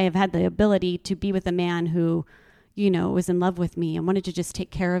knowing that I have had the ability to be with a man who, was in love with me and wanted to just take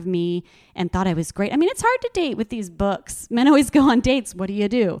care of me and thought I was great. I mean, it's hard to date with these books. Men always go on dates. What do you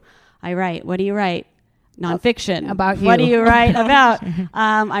do? I write. What do you write? nonfiction. About you. What do you write about?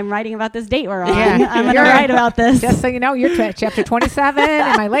 I'm writing about this date we're on. Yeah. I'm going to write about this. Just so you know, you're chapter 27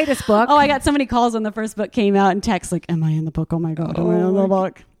 in my latest book. Oh, I got so many calls when the first book came out and texts like, am I in the book? Oh my God, am I in the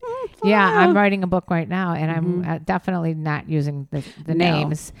book? Yeah, I'm writing a book right now, and I'm definitely not using the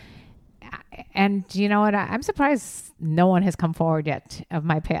names. And you know what? I'm surprised no one has come forward yet of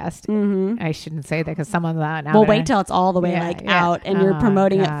my past. I shouldn't say that because some of that. Well, wait till it's all the way out and you're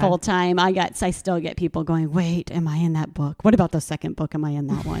promoting it full time. I still get people going, wait, am I in that book? What about the second book? Am I in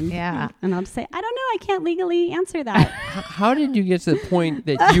that one? Yeah. And I'll just say, I don't know. I can't legally answer that. How did you get to the point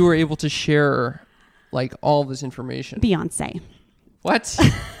that you were able to share like all this information? Beyonce. What?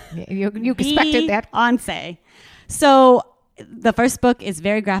 You expected that? Beyonce. So the first book is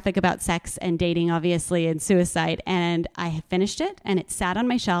very graphic about sex and dating, obviously, and suicide. And I have finished it, and it sat on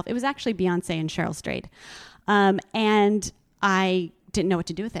my shelf. It was actually Beyonce and Cheryl Strayed. And I didn't know what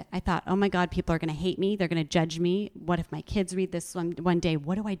to do with it. I thought, oh my God, people are going to hate me. They're going to judge me. What if my kids read this one day?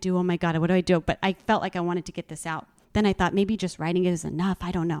 What do I do? Oh my God, what do I do? But I felt like I wanted to get this out. Then I thought maybe just writing it is enough.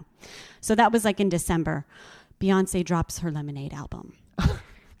 I don't know. So that was like in December. Beyonce drops her Lemonade album.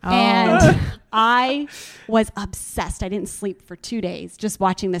 And I was obsessed. I didn't sleep for 2 days just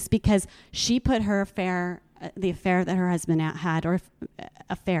watching this because she put her affair, the affair that her husband had, or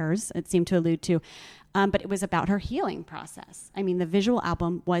affairs, it seemed to allude to, but it was about her healing process. I mean, the visual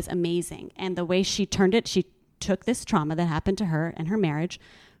album was amazing. And the way she turned it, she took this trauma that happened to her and her marriage,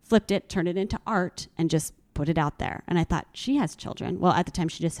 flipped it, turned it into art, and just put it out there. And I thought, she has children. Well, at the time,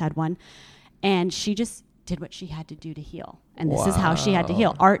 she just had one. And she just did what she had to do to heal. And this is how she had to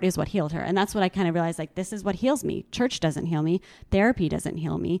heal. Art is what healed her. And that's what I kind of realized, like, this is what heals me. Church doesn't heal me. Therapy doesn't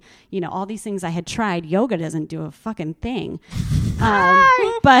heal me. You know, all these things I had tried. Yoga doesn't do a fucking thing.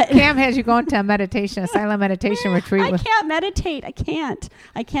 But Cam has you going to a silent meditation retreat. I can't meditate.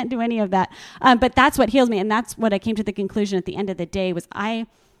 I can't do any of that. But that's what heals me. And that's what I came to the conclusion at the end of the day was my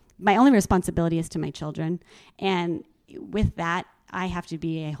only responsibility is to my children. And with that, I have to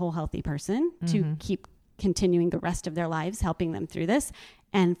be a whole healthy person to keep continuing the rest of their lives, helping them through this.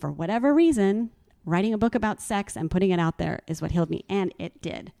 And for whatever reason, writing a book about sex and putting it out there is what healed me. And it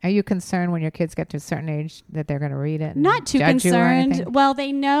did. Are you concerned when your kids get to a certain age that they're going to read it? Not too concerned. Well,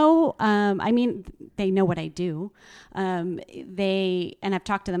 they know, they know what I do. And I've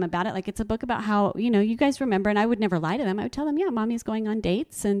talked to them about it. Like, it's a book about how, you guys remember, and I would never lie to them. I would tell them, yeah, mommy's going on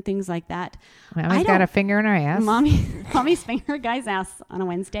dates and things like that. Mommy's got a finger in her ass. Mommy's finger guy's ass on a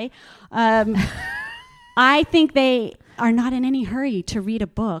Wednesday. I think they are not in any hurry to read a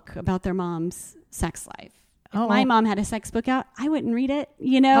book about their mom's sex life. If my mom had a sex book out, I wouldn't read it,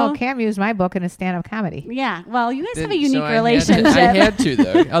 Oh, Cam used my book in a stand-up comedy. Yeah. Well, you guys have a unique relationship. I had to,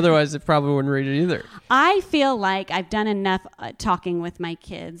 though. Otherwise, it probably wouldn't read it either. I feel like I've done enough talking with my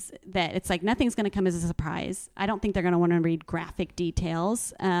kids that it's like nothing's going to come as a surprise. I don't think they're going to want to read graphic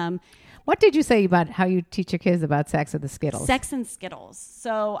details. What did you say about how you teach your kids about sex with the Skittles? Sex and Skittles.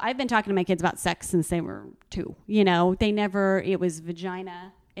 So I've been talking to my kids about sex since they were 2. It was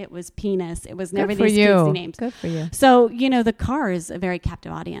vagina, it was penis, it was never these cutesy names. Good for you. So, the car is a very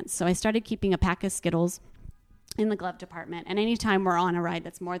captive audience. So I started keeping a pack of Skittles in the glove department. And anytime we're on a ride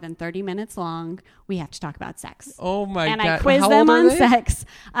that's more than 30 minutes long, we have to talk about sex. Oh my God. And I quiz them on sex.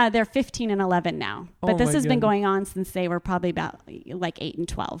 They're 15 and 11 now. But this has been going on since they were probably about like 8 and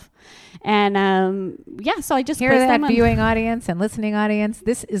 12. And so I just hear quiz that them viewing audience and listening audience.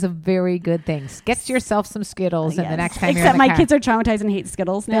 This is a very good thing. Get yourself some Skittles and the next time you're in the car. Except my kids are traumatized and hate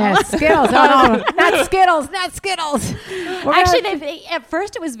Skittles now. Yeah, Skittles. Oh, no, not Skittles, not Skittles. Actually, at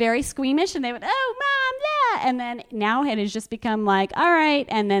first it was very squeamish and they would, oh, Mom, yeah. And then now it has just become like, all right.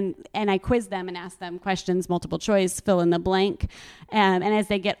 And I quiz them and ask them questions, multiple choice, fill in the blank. And as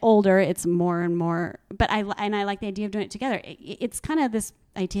they get older, it's more and more. But I like the idea of doing it together. It's kind of this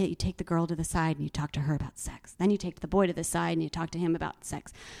idea that you take the girl to the side and you talk to her about sex. Then you take the boy to the side and you talk to him about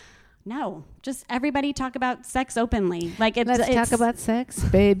sex. No, just everybody talk about sex openly. Like let's talk about sex,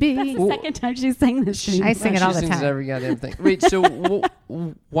 baby. That's the second time she's saying this. I sing it all the time. She sings every goddamn thing. Wait, so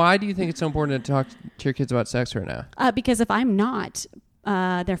why do you think it's so important to talk to your kids about sex right now? Because if I'm not,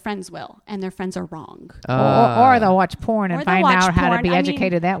 their friends will, and their friends are wrong. Or they'll watch porn and find out how to be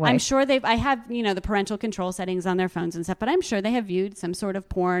educated that way. I'm sure I have, the parental control settings on their phones and stuff, but I'm sure they have viewed some sort of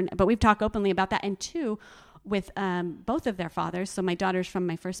porn, but we've talked openly about that. And 2, with both of their fathers, so my daughters from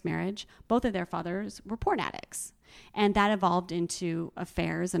my first marriage, both of their fathers were porn addicts. And that evolved into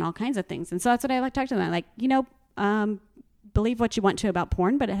affairs and all kinds of things. And so that's what I like to talk to them. Like, believe what you want to about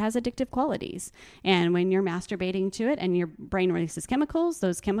porn, but it has addictive qualities. And when you're masturbating to it and your brain releases chemicals,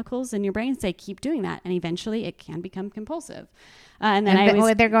 those chemicals in your brain say, keep doing that. And eventually it can become compulsive. And then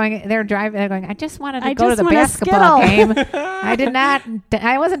they're going, I just wanted to go to the basketball game.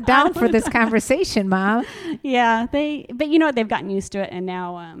 I wasn't down for this conversation, Mom. Yeah, but you know what? They've gotten used to it. And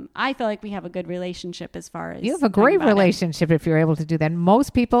now I feel like we have a good relationship as far as. You have a great relationship if you're able to do that.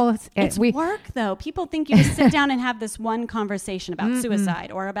 Most people. It's work, though. People think you just sit down and have this one conversation about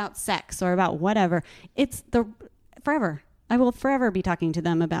suicide or about sex or about whatever. It's forever. I will forever be talking to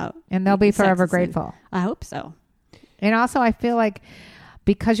them about. And they'll be forever grateful. I hope so. And also, I feel like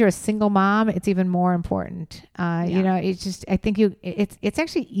because you're a single mom, it's even more important. You know, it's just, I think it's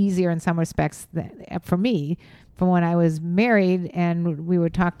actually easier in some respects for me from when I was married and we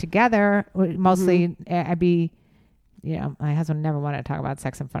would talk together. Mostly I'd be, you know, my husband never wanted to talk about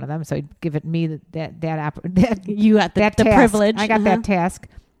sex in front of them. So he'd give it me that you got the privilege. I got that task.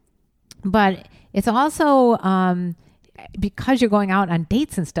 But it's also, because you're going out on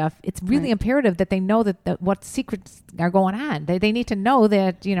dates and stuff, it's really imperative that they know that what secrets are going on. They need to know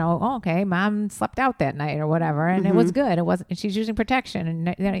that, you know, okay, Mom slept out that night or whatever, and it was good. It wasn't. And she's using protection,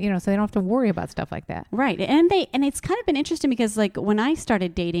 and you know, so they don't have to worry about stuff like that. Right, and it's kind of been interesting because like when I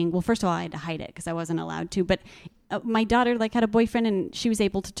started dating, well, first of all, I had to hide it because I wasn't allowed to, but. My daughter had a boyfriend and she was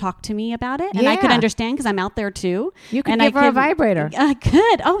able to talk to me about it and I could understand because I'm out there too. You could give her a vibrator. I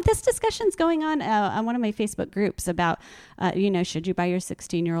could. Oh, this discussion's going on one of my Facebook groups about, should you buy your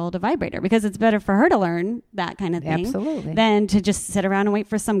 16-year-old a vibrator? Because it's better for her to learn that kind of thing than to just sit around and wait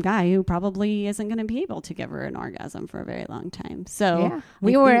for some guy who probably isn't going to be able to give her an orgasm for a very long time. So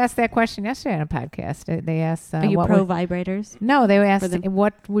we were asked that question yesterday on a podcast. They asked, are you pro vibrators? No, they asked,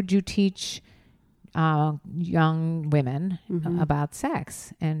 what would you teach young women about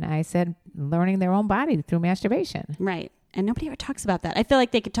sex? And I said learning their own body through masturbation. Right. And nobody ever talks about that. I feel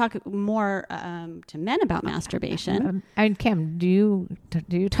like they could talk more to men about masturbation. Kim, do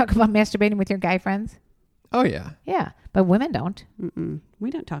you talk about masturbating with your guy friends? Oh yeah. Yeah, but women don't.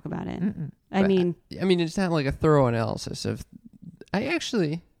 We don't talk about it. I mean it's not like a thorough analysis of.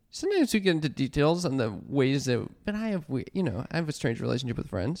 Sometimes we get into details on the ways that, but I have a strange relationship with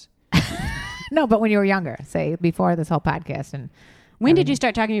friends. No, but when you were younger, say before this whole podcast. And when did you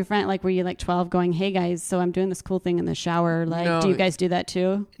start talking to your friend? Like, were you like 12 going, hey guys, so I'm doing this cool thing in the shower. Like, do you guys do that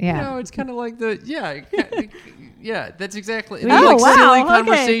too? Yeah. No, it's kind of like yeah, that's exactly. Silly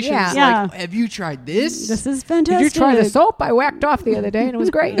conversations. Yeah. Like, have you tried this? This is fantastic. Did you try the soap I whacked off the other day and it was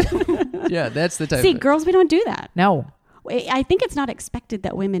great? Yeah, that's the type. See, girls, we don't do that. No. I think it's not expected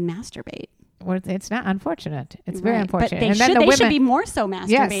that women masturbate. Well, it's not unfortunate. It's very unfortunate. But they should be more so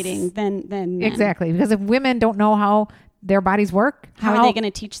masturbating than men. Exactly. Because if women don't know how their bodies work, how are they going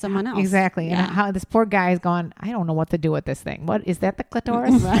to teach someone else? Exactly. Yeah. And how this poor guy is going, I don't know what to do with this thing. What is that, the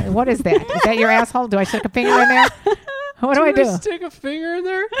clitoris? What is that? Is that your asshole? Do I stick a finger in there? What do I do? Stick a finger in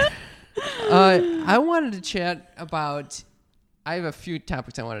there? I wanted to chat about, I have a few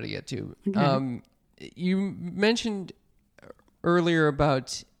topics I wanted to get to. Okay. You mentioned earlier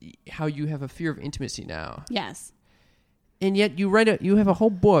about how you have a fear of intimacy now. Yes. And yet you have a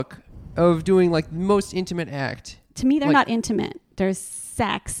whole book of doing like the most intimate act. To me, they're not intimate. There's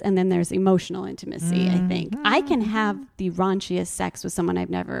sex and then there's emotional intimacy, I think. I can have the raunchiest sex with someone I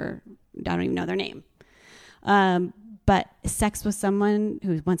don't even know their name. But sex with someone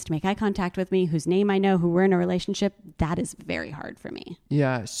who wants to make eye contact with me, whose name I know, who we're in a relationship, that is very hard for me.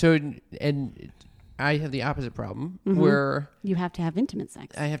 Yeah. So, and I have the opposite problem where you have to have intimate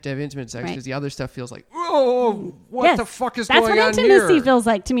sex. I have to have intimate sex because the other stuff feels like, oh, what the fuck is going on here? That's what intimacy feels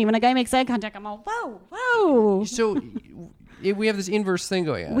like to me. When a guy makes eye contact, I'm all, whoa. So we have this inverse thing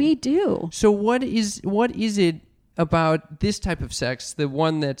going on. We do. So what is it about this type of sex, the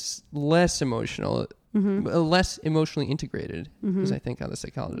one that's less emotional, less emotionally integrated, as I think how the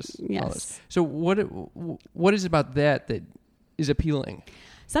psychologists call it. So what is about that is appealing?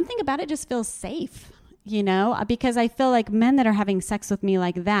 Something about it just feels safe, because I feel like men that are having sex with me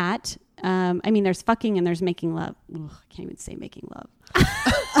like that, there's fucking and there's making love. Ugh, I can't even say making love.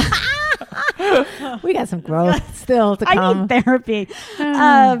 We got some growth still to come. I need therapy.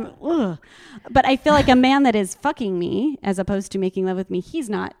 But I feel like a man that is fucking me as opposed to making love with me, he's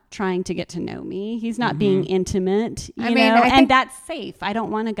not trying to get to know me. He's not being intimate, and that's safe. I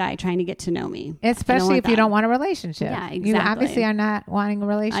don't want a guy trying to get to know me. Especially if you don't want a relationship. Yeah, exactly. You obviously are not wanting a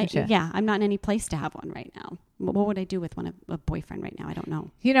relationship. I'm not in any place to have one right now. What would I do with a boyfriend right now? I don't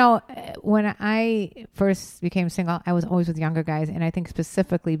know. When I first became single, I was always with younger guys. And I think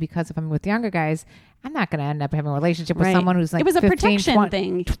specifically because if I'm with younger guys, I'm not going to end up having a relationship with someone who's like it was a 15, protection 20,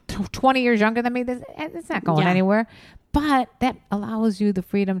 thing. 20 years younger than me. It's not going anywhere. But that allows you the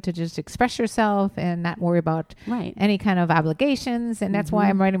freedom to just express yourself and not worry about Right. any kind of obligations. And that's why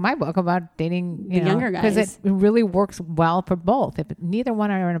I'm writing my book about dating The younger because guys. it really works well for both. If neither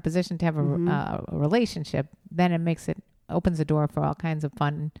one are in a position to have a relationship, then it opens the door for all kinds of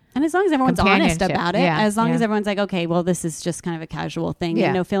fun. And as long as everyone's honest Companionship. about it, Yeah, as long yeah. as everyone's like, okay, well, this is just kind of a casual thing Yeah.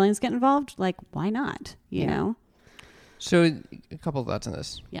 and no feelings get involved, like, why not? You Yeah. know? So a couple of thoughts on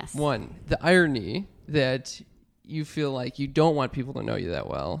this. Yes. One, the irony that you feel like you don't want people to know you that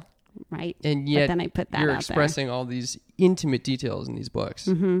well, Right. and yet but then I put that you're out expressing all these intimate details in these books.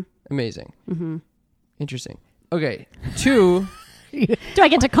 Mm-hmm. Amazing. Mm-hmm. Interesting. Okay. 2. there. Do I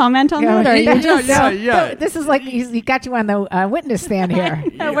get to comment on Yeah, that? Or yeah, you just, yeah. This is like he got you on the witness stand here.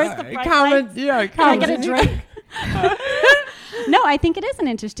 Where's the bright Comment. lights? Yeah. Can I Comment. get a drink? No, I think it is an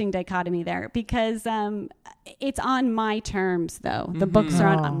interesting dichotomy there because it's on my terms, though. The books are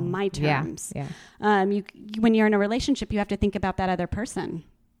on my terms. Yeah. When you're in a relationship, you have to think about that other person.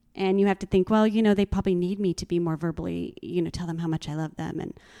 And you have to think, well, they probably need me to be more verbally, tell them how much I love them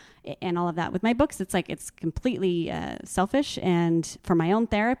and all of that. With my books, it's like it's completely selfish and for my own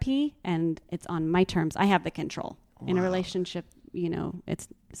therapy, and it's on my terms. I have the control. In a relationship, it's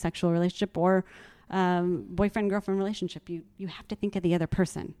sexual relationship or boyfriend-girlfriend relationship. You have to think of the other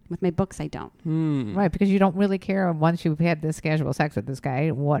person. With my books, I don't. Right, because you don't really care once you've had this casual sex with this guy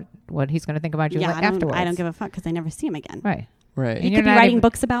what he's going to think about you afterwards. I don't give a fuck because I never see him again. Right. Right. And He you're could be not writing even-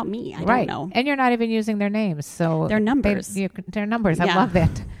 books about me. I don't know. And you're not even using their names, so They're numbers. They're numbers. I Yeah. love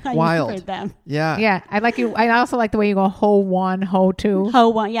that. I Wild. numbered them. Yeah. Yeah, I also like the way you go ho 1, ho 2. Ho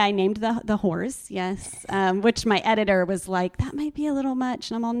one, yeah, I named the horse, yes, which my editor was like, that might be a little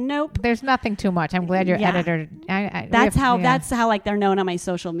much, and I'm all, nope. There's nothing too much. I'm glad your Yeah. editor. That's how like they're known on my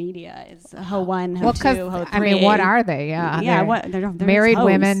social media is ho 1, ho 2, ho 3. I mean, what are they? Yeah, Yeah, they're they're married hoes.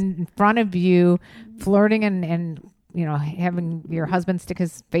 women in front of you, flirting and having your husband stick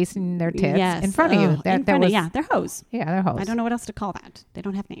his face in their tits Yes. in front of you. Ugh, in front of- yeah, they're hoes. Yeah, they're hoes. I don't know what else to call that. They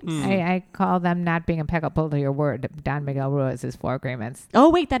don't have names. I call them not being impeccable to your word. Don Miguel Ruiz's 4 agreements. Oh,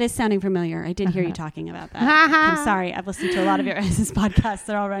 wait, that is sounding familiar. I did hear you talking about that. I'm sorry. I've listened to a lot of your guys' podcasts.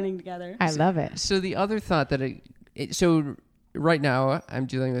 They're all running together. I love it. So the other thought that so right now I'm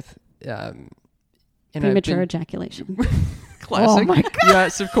dealing with and Premature ejaculation. Classic. Oh my God.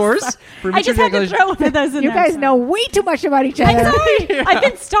 Yes, of course. I just had to throw one of those in You there. guys know way too much about each other. I'm sorry. I've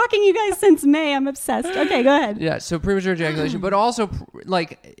been stalking you guys since May. I'm obsessed. Okay, go ahead. Yeah, so premature ejaculation, but also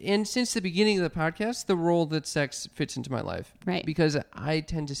and since the beginning of the podcast, the role that sex fits into my life. Right. Because I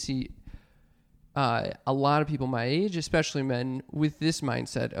tend to see a lot of people my age, especially men, with this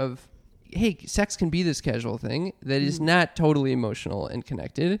mindset of, hey, sex can be this casual thing that is not totally emotional and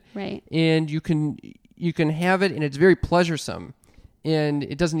connected. Right. And you can have it, and it's very pleasuresome, and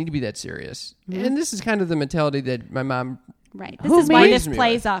it doesn't need to be that serious. And this is kind of the mentality that my mom. Right. This Who, is why me? this Raised me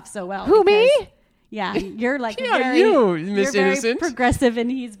plays with. off so well. Who, me? because- Yeah, you're like Yeah, very, you, Miss you're very Innocent. progressive, and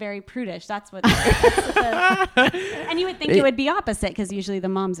he's very prudish. That's what. And you would think it would be opposite because usually the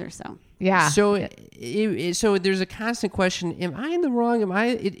moms are so. Yeah. So, so there's a constant question: am I in the wrong? Am I?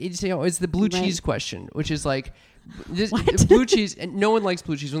 It's the blue Right. cheese question, which is like this blue cheese. And no one likes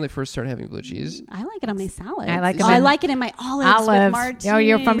blue cheese when they first start having blue cheese. I like it on my salad. I like it I in like it in my olives. With martinis. Oh,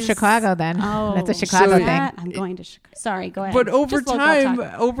 you're from Chicago then. Oh, That's a Chicago So- thing. I'm going to Chicago. Sorry, go ahead. But over Just local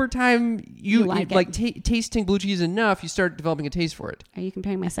talk. time, you like like it. tasting blue cheese enough, you start developing a taste for it. Are you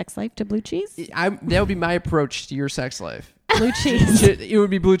comparing my sex life to blue cheese? That would be my approach to your sex life. Blue cheese. It would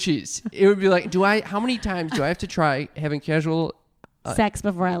be blue cheese. It would be like, how many times do I have to try having casual, Sex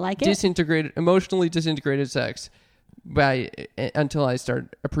before I like it. emotionally disintegrated sex until I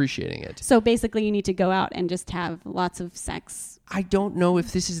start appreciating it? So basically, you need to go out and just have lots of sex. I don't know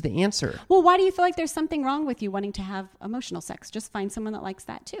if this is the answer. Well, why do you feel like there's something wrong with you wanting to have emotional sex? Just find someone that likes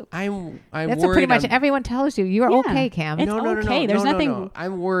that too. I'm That's worried. what pretty much I'm- everyone tells you. You're Yeah. okay, Cam. It's okay. There's nothing- No.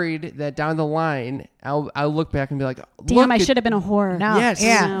 I'm worried that down the line, I'll look back and be like, Damn, look I at- should have been a whore. No, Yes.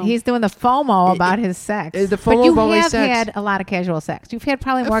 yeah, No. he's doing the FOMO about his sex. the but FOMO you about my have sex. had a lot of casual sex. You've had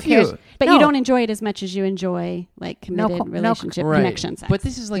probably A more few. casual. But you don't enjoy it as much as you enjoy like committed No relationship Right. connection sex. But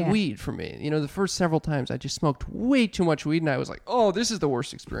this is like Yeah. weed for me. The first several times I just smoked way too much weed, and I was like, oh, this is the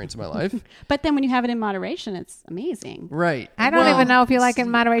worst experience of my life. But then when you have it in moderation, it's amazing. Right. I don't even know if you like it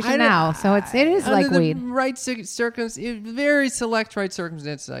in moderation now. So it is under like the weed. Right very select right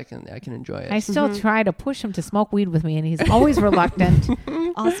circumstances, I can enjoy it. I still try to push him to smoke weed with me, and he's always reluctant.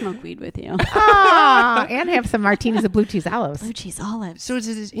 I'll smoke weed with you. And have some martinis of blue cheese olives. Blue cheese olives. So it's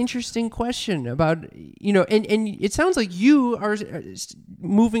this interesting question about, and it sounds like you are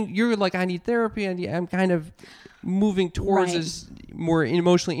moving, you're like, I need therapy, and I'm kind of moving towards Right. this more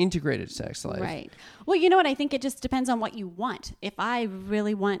emotionally integrated sex life. Right. Well, you know what? I think it just depends on what you want. If I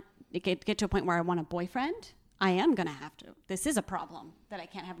really want to get to a point where I want a boyfriend, I am going to have to. This is a problem that I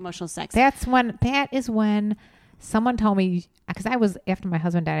can't have emotional sex. That is when someone told me, because I was, after my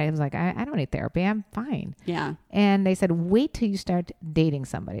husband died, I was like, I don't need therapy. I'm fine. Yeah. And they said, wait till you start dating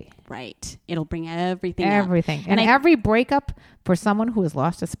somebody. Right. It'll bring everything out. Everything. And every breakup for someone who has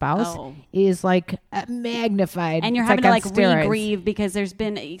lost a spouse is like magnified. And you're It's having to on like steroids. re-grieve, because there's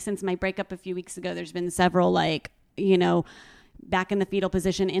been, since my breakup a few weeks ago, there's been several like, you know, back in the fetal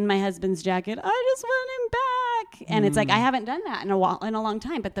position in my husband's jacket. I just want him back. And it's like, I haven't done that in a long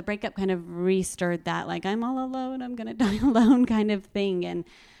time, but the breakup kind of re-stirred that, like, I'm all alone, I'm going to die alone kind of thing. And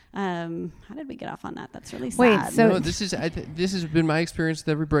how did we get off on that? That's really sad. Wait, so No, this has been my experience with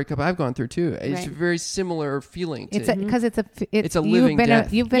every breakup I've gone through too. It's a very similar feeling. Because it's a living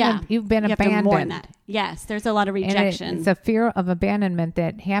death. You've been you have to abandoned. mourn that. Yes, there's a lot of rejection. It's a fear of abandonment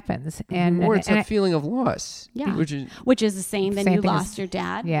that happens, or it's a feeling of loss. Yeah, which is the same. Then Same you thing lost as- your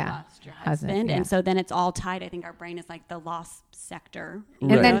dad, yeah, you lost your husband, yeah. and so then it's all tied. I think our brain is like the loss sector, And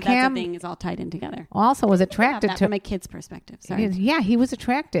then that's Cam the thing, is all tied in together. also was Have attracted that to. from a kid's perspective. Sorry. Yeah, he was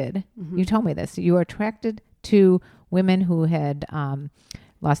attracted. You told me this. You were attracted to women who had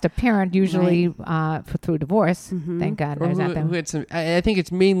lost a parent, usually through divorce. Thank God. Or There's not who had some. I think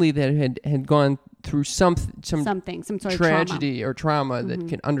it's mainly that had gone through some sort of tragedy or trauma that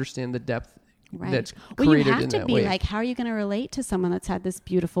can understand the depth that's created you have in to that be way. like, how are you going to relate to someone that's had this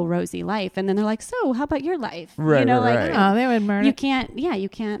beautiful rosy life, and then they're like, so how about your life? Right, you know, right, like, right. Oh, they would murder. you can't.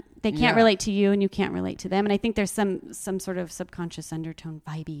 They can't Yeah. relate to you, and you can't relate to them. And I think there's some sort of subconscious undertone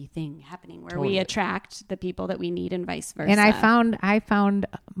vibey thing happening where we attract the people that we need, and vice versa. And I found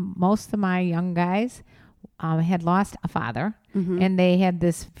most of my young guys had lost a father, and they had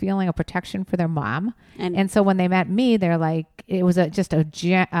this feeling of protection for their mom. And so when they met me, they're like, it was just a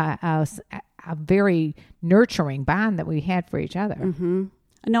very nurturing bond that we had for each other.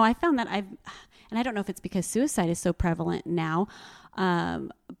 No, I found that and I don't know if it's because suicide is so prevalent now,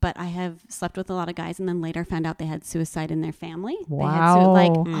 but I have slept with a lot of guys and then later found out they had suicide in their family. Wow. They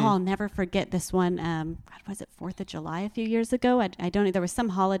had I'll never forget this one. Was it 4th of July a few years ago? I don't know. There was some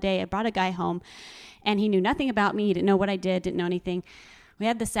holiday. I brought a guy home and he knew nothing about me. He didn't know what I did, didn't know anything. We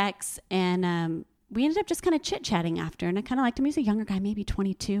had the sex and we ended up just kind of chit-chatting after, and I kind of liked him. He's a younger guy, maybe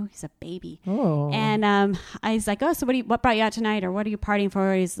 22. He's a baby. Oh. And I was like, oh, so what brought you out tonight, or what are you partying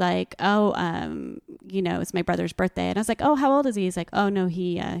for? He's like, oh, it's my brother's birthday. And I was like, oh, how old is he? He's like, oh, no,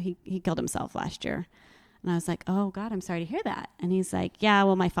 he killed himself last year. And I was like, oh, God, I'm sorry to hear that. And he's like, yeah,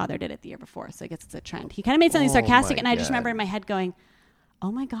 well, my father did it the year before, so I guess it's a trend. He kind of made something sarcastic, and I just remember in my head going,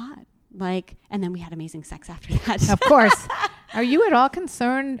 oh, my God. And then we had amazing sex after that. Of course. Are you at all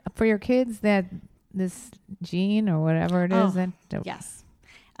concerned for your kids that this gene or whatever it is? Yes.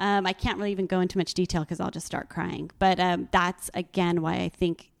 I can't really even go into much detail because I'll just start crying. But that's, again, why I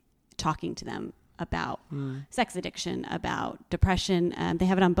think talking to them about sex addiction, about depression, they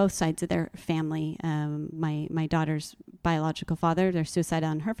have it on both sides of their family. My daughter's biological father, there's suicide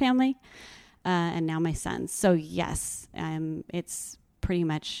on her family, and now my son's. So, yes, it's pretty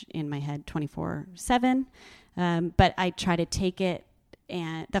much in my head 24/7. But I try to take it.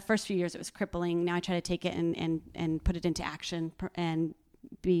 And the first few years it was crippling. Now I try to take it and put it into action and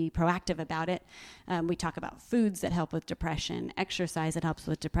be proactive about it. We talk about foods that help with depression, exercise that helps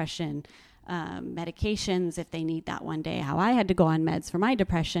with depression, medications if they need that one day, how I had to go on meds for my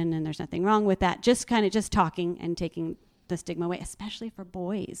depression, and there's nothing wrong with that. Just talking and taking the stigma away, especially for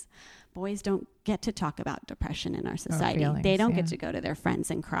boys. Boys don't get to talk about depression in our society. Feelings, they don't get to go to their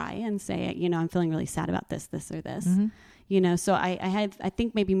friends and cry and say, I'm feeling really sad about this or this. So I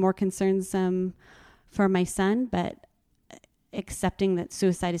think maybe more concerns for my son, but accepting that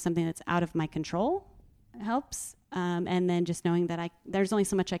suicide is something that's out of my control helps. And then just knowing that there's only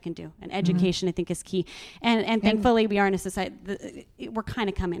so much I can do, and education I think is key. And thankfully we are in a society, we're kind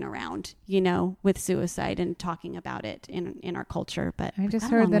of coming around, with suicide and talking about it in our culture. But I just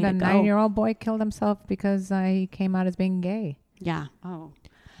heard that a 9-year-old boy killed himself because he came out as being gay. Yeah. Oh,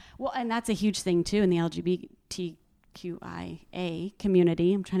 well, and that's a huge thing too in the LGBTQIA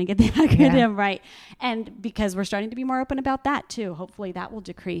community. I'm trying to get the acronym right. And because we're starting to be more open about that too, hopefully that will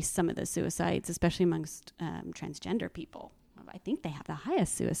decrease some of the suicides, especially amongst transgender people. I think they have the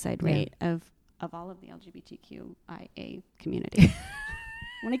highest suicide rate of all of the LGBTQIA community.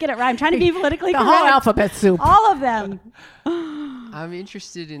 I want to get it right. I'm trying to be politically correct. The whole alphabet soup. All of them. I'm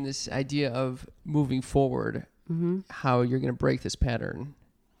interested in this idea of moving forward, how you're going to break this pattern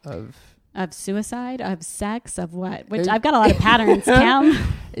of suicide, of sex, of what? Which I've got a lot of patterns, Cam.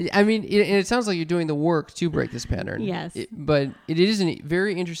 I mean, it sounds like you're doing the work to break this pattern. Yes. But it is a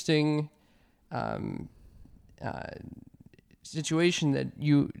very interesting situation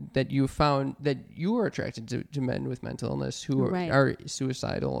that you found that you are attracted to men with mental illness who are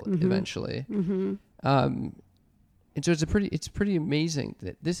suicidal eventually. Mm-hmm. And so it's pretty amazing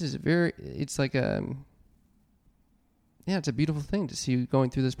that this is it's a beautiful thing to see you going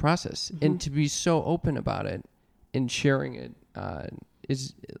through this process and to be so open about it and sharing it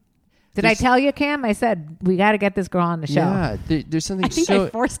Did I tell you, Cam? I said, we got to get this girl on the show. Yeah, there's something I think I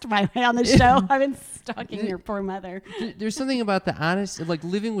forced my way on the show. I've been stalking your poor mother. There's something about the honesty, like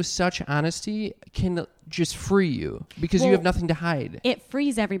living with such honesty can just free you because you have nothing to hide. It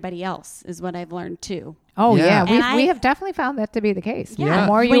frees everybody else is what I've learned too. Oh, yeah. We have definitely found that to be the case. Yeah. The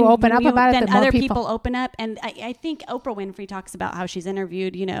more you open up about it, the more other people open up. And I think Oprah Winfrey talks about how she's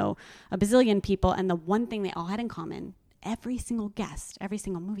interviewed, a bazillion people. And the one thing they all had in common, every single guest, every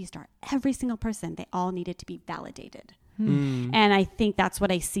single movie star, every single person, they all needed to be validated. And I think that's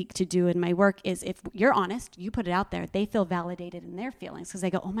what I seek to do in my work is if you're honest, you put it out there, they feel validated in their feelings because they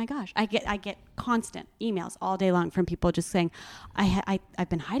go, oh my gosh, I get constant emails all day long from people just saying, I've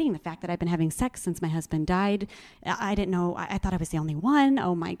been hiding the fact that I've been having sex since my husband died. I didn't know. I thought I was the only one.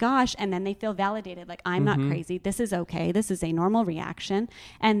 Oh my gosh. And then they feel validated. Like I'm not crazy. This is okay. This is a normal reaction.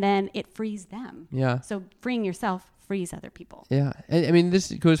 And then it frees them. Yeah. So freeing yourself frees other people. Yeah. I mean,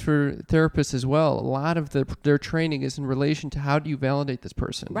 this goes for therapists as well. A lot of their training is in relation to how do you validate this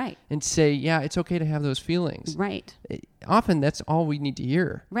person. Right. And say, yeah, it's okay to have those feelings. Right. Often that's all we need to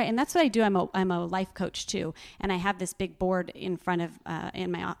hear. Right. And that's what I do. I'm a life coach too. And I have this big board in front of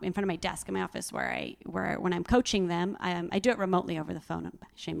my desk in my office where when I'm coaching them, I do it remotely over the phone.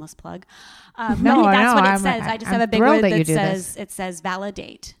 Shameless plug. That's what it says. I just have a big word that says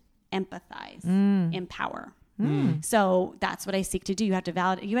validate, empathize, empower. So that's what I seek to do. You have to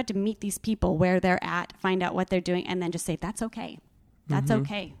validate. You have to meet these people where they're at, find out what they're doing, and then just say, that's okay. That's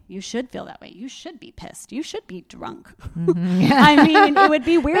okay. You should feel that way. You should be pissed. You should be drunk. I mean, it would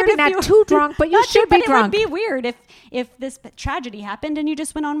be weird. Maybe not too drunk, but you should be drunk. It would be weird if this tragedy happened and you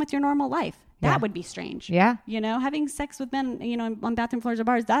just went on with your normal life. That would be strange. Yeah. Having sex with men, on bathroom floors or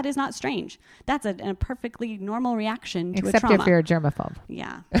bars, that is not strange. That's a perfectly normal reaction to a trauma. Except if you're a germaphobe.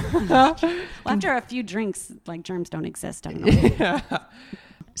 Yeah. Well, after a few drinks, like germs don't exist. I don't know. Yeah.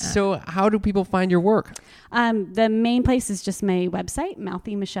 So how do people find your work? The main place is just my website,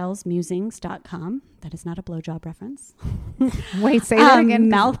 mouthymichellesmusings.com. That is not a blowjob reference. Wait, say that again.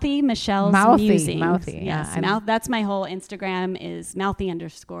 Mouthy Michelle's Musings. Mouthy. Yes, that's my whole Instagram is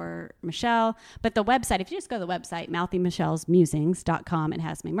mouthy_Michelle. But the website, if you just go to the website, mouthymichellesmusings.com, it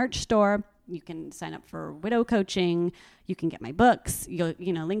has my merch store. You can sign up for widow coaching. You can get my books.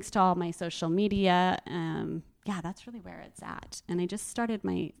 Links to all my social media. That's really where it's at. And I just started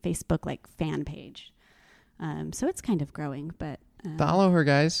my Facebook fan page. So it's kind of growing, but follow her,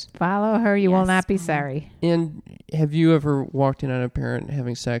 guys. Follow her. You will not be sorry. And have you ever walked in on a parent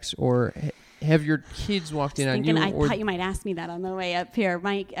having sex, or have your kids walked in on you? I thought you might ask me that on the way up here.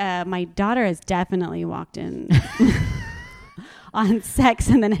 My daughter has definitely walked in on sex,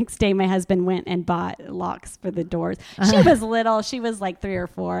 and the next day my husband went and bought locks for the doors. She was little. She was like 3 or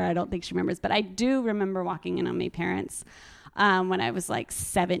 4. I don't think she remembers, but I do remember walking in on my parents when I was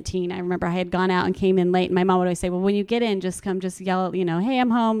 17. I remember I had gone out and came in late, and my mom would always say, well, when you get in, just yell, hey,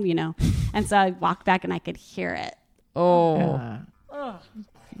 I'm home, And so I walked back and I could hear it. Oh.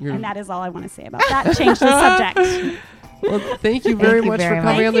 And that is all I want to say about that. Change the subject. Well, thank you very much for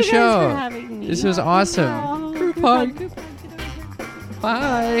coming on the show. For having me. This was awesome. Group hug.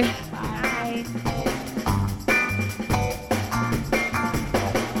 Bye. Bye.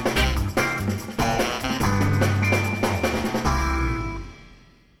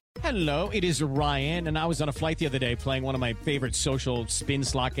 Hello, it is Ryan, and I was on a flight the other day playing one of my favorite social spin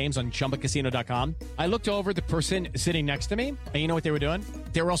slot games on ChumbaCasino.com. I looked over at the person sitting next to me, and you know what they were doing?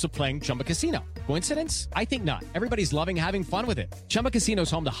 They were also playing Chumba Casino. Coincidence? I think not. Everybody's loving having fun with it. Chumba Casino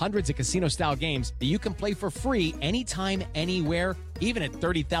is home to hundreds of casino-style games that you can play for free anytime, anywhere, even at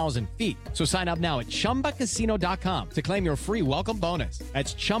 30,000 feet. So sign up now at ChumbaCasino.com to claim your free welcome bonus.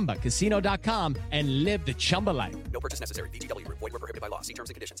 That's ChumbaCasino.com and live the Chumba life. No purchase necessary. VGW. Void where prohibited by law. See terms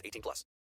and conditions. 18+.